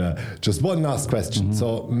 But just one last question.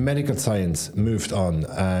 So medical science moved on.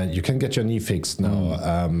 You can get your knee fixed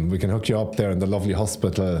now. We can hook you up there in the lovely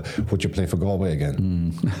hospital. Would you play for Galway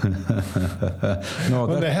again? No,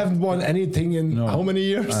 well, they haven't won anything in how many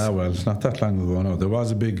years? Well, it's not that long ago, no. There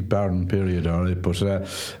was a big barren period, all right. But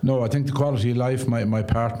no, I think the quality of life, my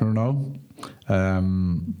partner now,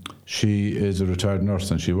 she is a retired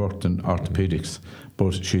nurse and she worked in orthopaedics,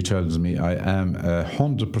 but she tells me I am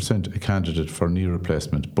 100% a candidate for knee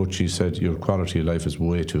replacement, but she said your quality of life is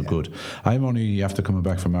way too good. I'm only after coming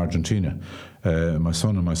back from Argentina. My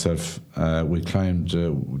son and myself, we climbed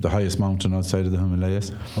the highest mountain outside of the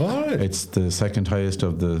Himalayas. Right. It's the second highest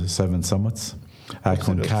of the 7 summits,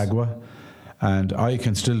 Aconcagua. And I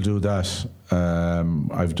can still do that.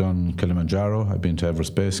 I've done Kilimanjaro, I've been to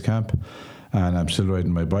Everest Base Camp, and I'm still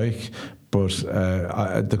riding my bike. But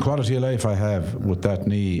the quality of life I have with that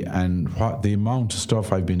knee and what the amount of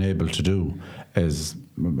stuff I've been able to do is,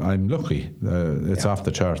 I'm lucky. It's off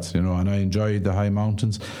the charts, and I enjoyed the high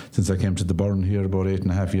mountains since I came to the Burren here about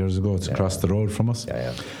 8.5 years ago. It's across the road from us.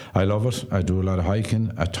 I love it. I do a lot of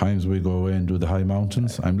hiking. At times we go away and do the high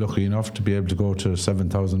mountains. I'm lucky enough to be able to go to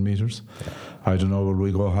 7,000 metres. I don't know, will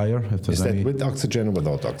we go higher? If there's Is that with oxygen or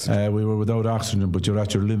without oxygen? We were without oxygen, but you're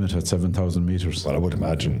at your limit at 7,000 metres. Well, I would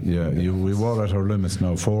imagine. Yeah, we were at our limits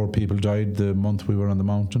now. 4 people died the month we were on the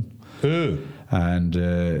mountain. And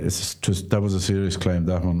that was a serious climb,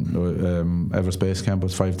 that one. Everest Base Camp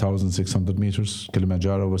was 5,600 metres.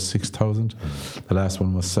 Kilimanjaro was 6,000. The last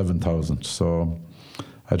one was 7,000. So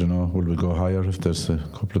I don't know, will we go higher? If there's a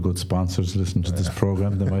couple of good sponsors listening to this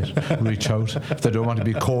programme, they might reach out. If they don't want to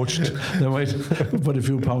be coached, they might put a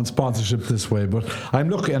few pound sponsorship this way. But I'm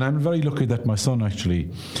lucky, and I'm very lucky that my son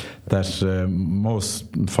actually, that most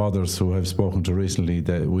fathers who I've spoken to recently,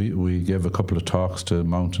 that we gave a couple of talks to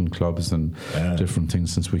mountain clubs and different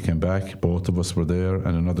things since we came back. Both of us were there,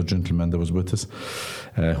 and another gentleman that was with us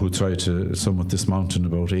who tried to summit this mountain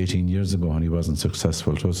about 18 years ago, and he wasn't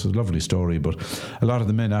successful. So it's a lovely story. But a lot of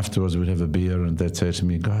the men afterwards would have a beer and they'd say to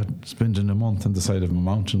me, God, spending a month on the side of a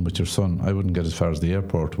mountain with your son, I wouldn't get as far as the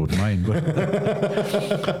airport, wouldn't mind.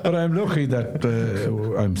 But I'm lucky that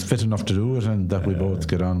I'm fit enough to do it, and that we both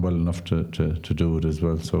get on well enough to do it as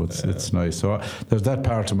well. So it's nice. So there's that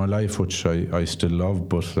part of my life which I still love,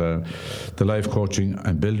 but the life coaching,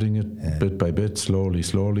 I'm building it bit by bit,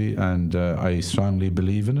 slowly, and I strongly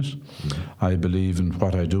believe in it. I believe in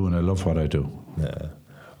what I do, and I love what I do.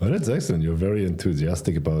 Well, that's excellent. You're very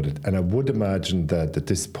enthusiastic about it. And I would imagine that at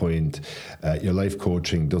this point, your life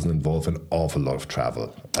coaching doesn't involve an awful lot of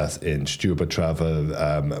travel, as in stupid travel,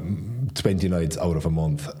 20 nights out of a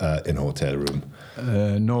month in a hotel room.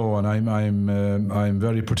 No, and I'm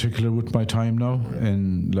very particular with my time now.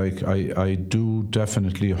 And I do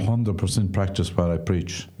definitely 100% practice what I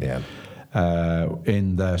preach. Yeah.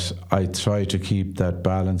 In that I try to keep that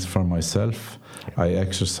balance for myself. I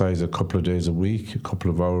exercise a couple of days a week, a couple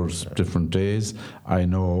of hours, different days. I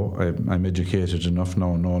know I'm educated enough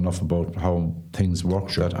now, know enough about how things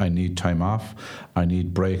work that I need time off. I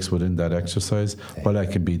need breaks within that exercise. While I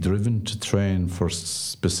can be driven to train for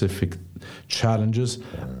specific challenges,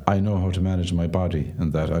 I know how to manage my body,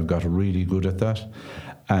 and that I've got really good at that.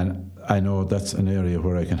 And I know that's an area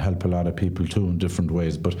where I can help a lot of people too in different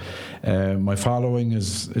ways. But my following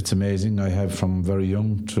it's amazing. I have from very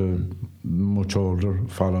young to much older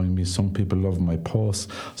following me. Some people love my posts,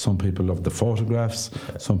 some people love the photographs,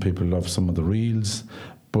 some people love some of the reels.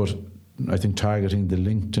 But I think targeting the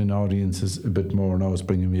LinkedIn audience is a bit more now, is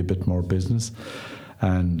bringing me a bit more business.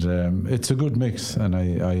 And it's a good mix, and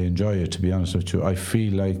I enjoy it, to be honest with you. I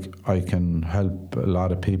feel like I can help a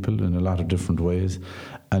lot of people in a lot of different ways,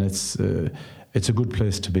 and it's it's a good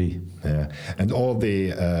place to be. Yeah, and all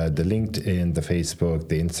the LinkedIn, the Facebook,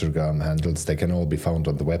 the Instagram handles, they can all be found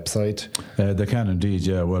on the website. They can indeed,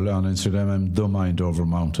 yeah. Well, on Instagram, I'm the Mind Over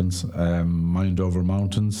Mountains. Mind Over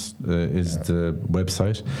Mountains is the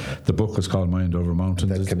website. The book is called Mind Over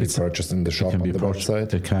Mountains. That can be purchased in the shop on the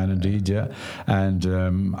website. It can indeed, yeah. And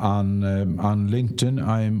on LinkedIn,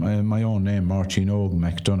 I'm my own name, Máirtín Óg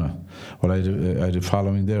McDonagh. Well, I had a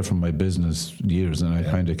following there from my business years, and I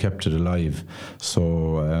kind of kept it alive. So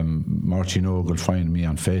Máirtín Óg will find me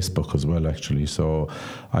on Facebook as well, actually. So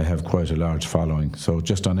I have quite a large following. So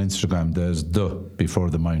just on Instagram, there's before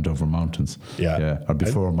the Mind Over Mountains. Yeah. Or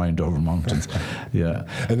before Mind Over Mountains. Yeah.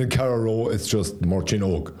 And in Carrow, it's just Máirtín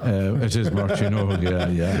Óg. It is Máirtín Óg,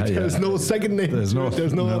 yeah. There's no second name. There's no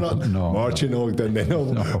Máirtín Óg, then they know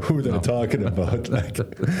who they're talking about. Like.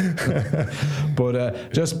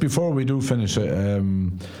 But just before we do finish,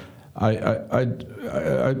 I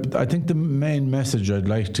think the main message I'd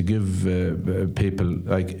like to give people,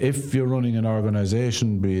 like if you're running an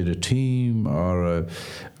organisation, be it a team or a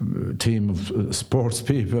team of sports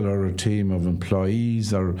people or a team of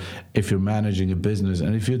employees, or if you're managing a business,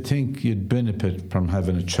 and if you think you'd benefit from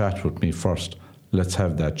having a chat with me first, let's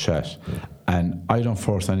have that chat. And I don't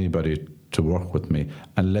force anybody to work with me,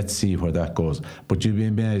 and let's see where that goes. But you'd be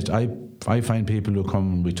amazed. I find people who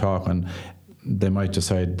come and we talk, and they might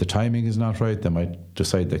decide the timing is not right, they might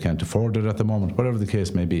decide they can't afford it at the moment, whatever the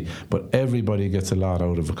case may be, but everybody gets a lot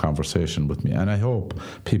out of a conversation with me, and I hope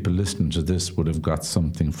people listening to this would have got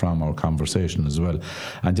something from our conversation as well.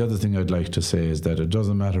 And the other thing I'd like to say is that it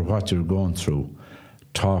doesn't matter what you're going through,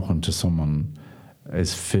 talking to someone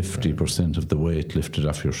is 50% of the weight lifted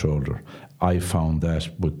off your shoulder. I found that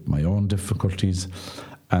with my own difficulties,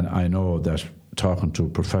 and I know that talking to a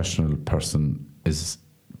professional person is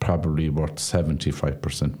probably worth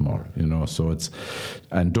 75% more, so it's,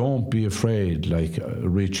 and don't be afraid, like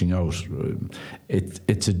reaching out.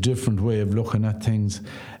 It's a different way of looking at things.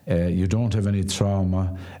 You don't have any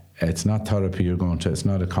trauma. It's not therapy you're going to, it's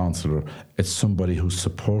not a counsellor. It's somebody who's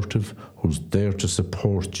supportive, who's there to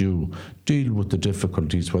support you, deal with the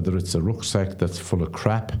difficulties, whether it's a rucksack that's full of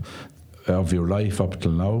crap of your life up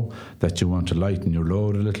till now, that you want to lighten your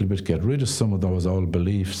load a little bit, get rid of some of those old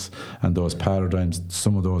beliefs and those paradigms,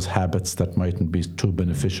 some of those habits that mightn't be too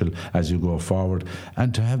beneficial as you go forward,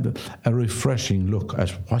 and to have a refreshing look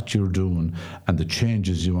at what you're doing and the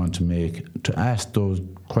changes you want to make, to ask those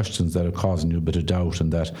questions that are causing you a bit of doubt,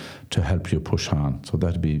 and that to help you push on. So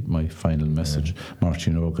that'd be my final message.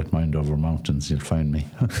 Máirtín Óg at Mind Over Mountains, you'll find me.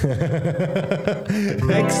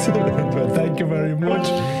 Excellent. Well, thank you very much.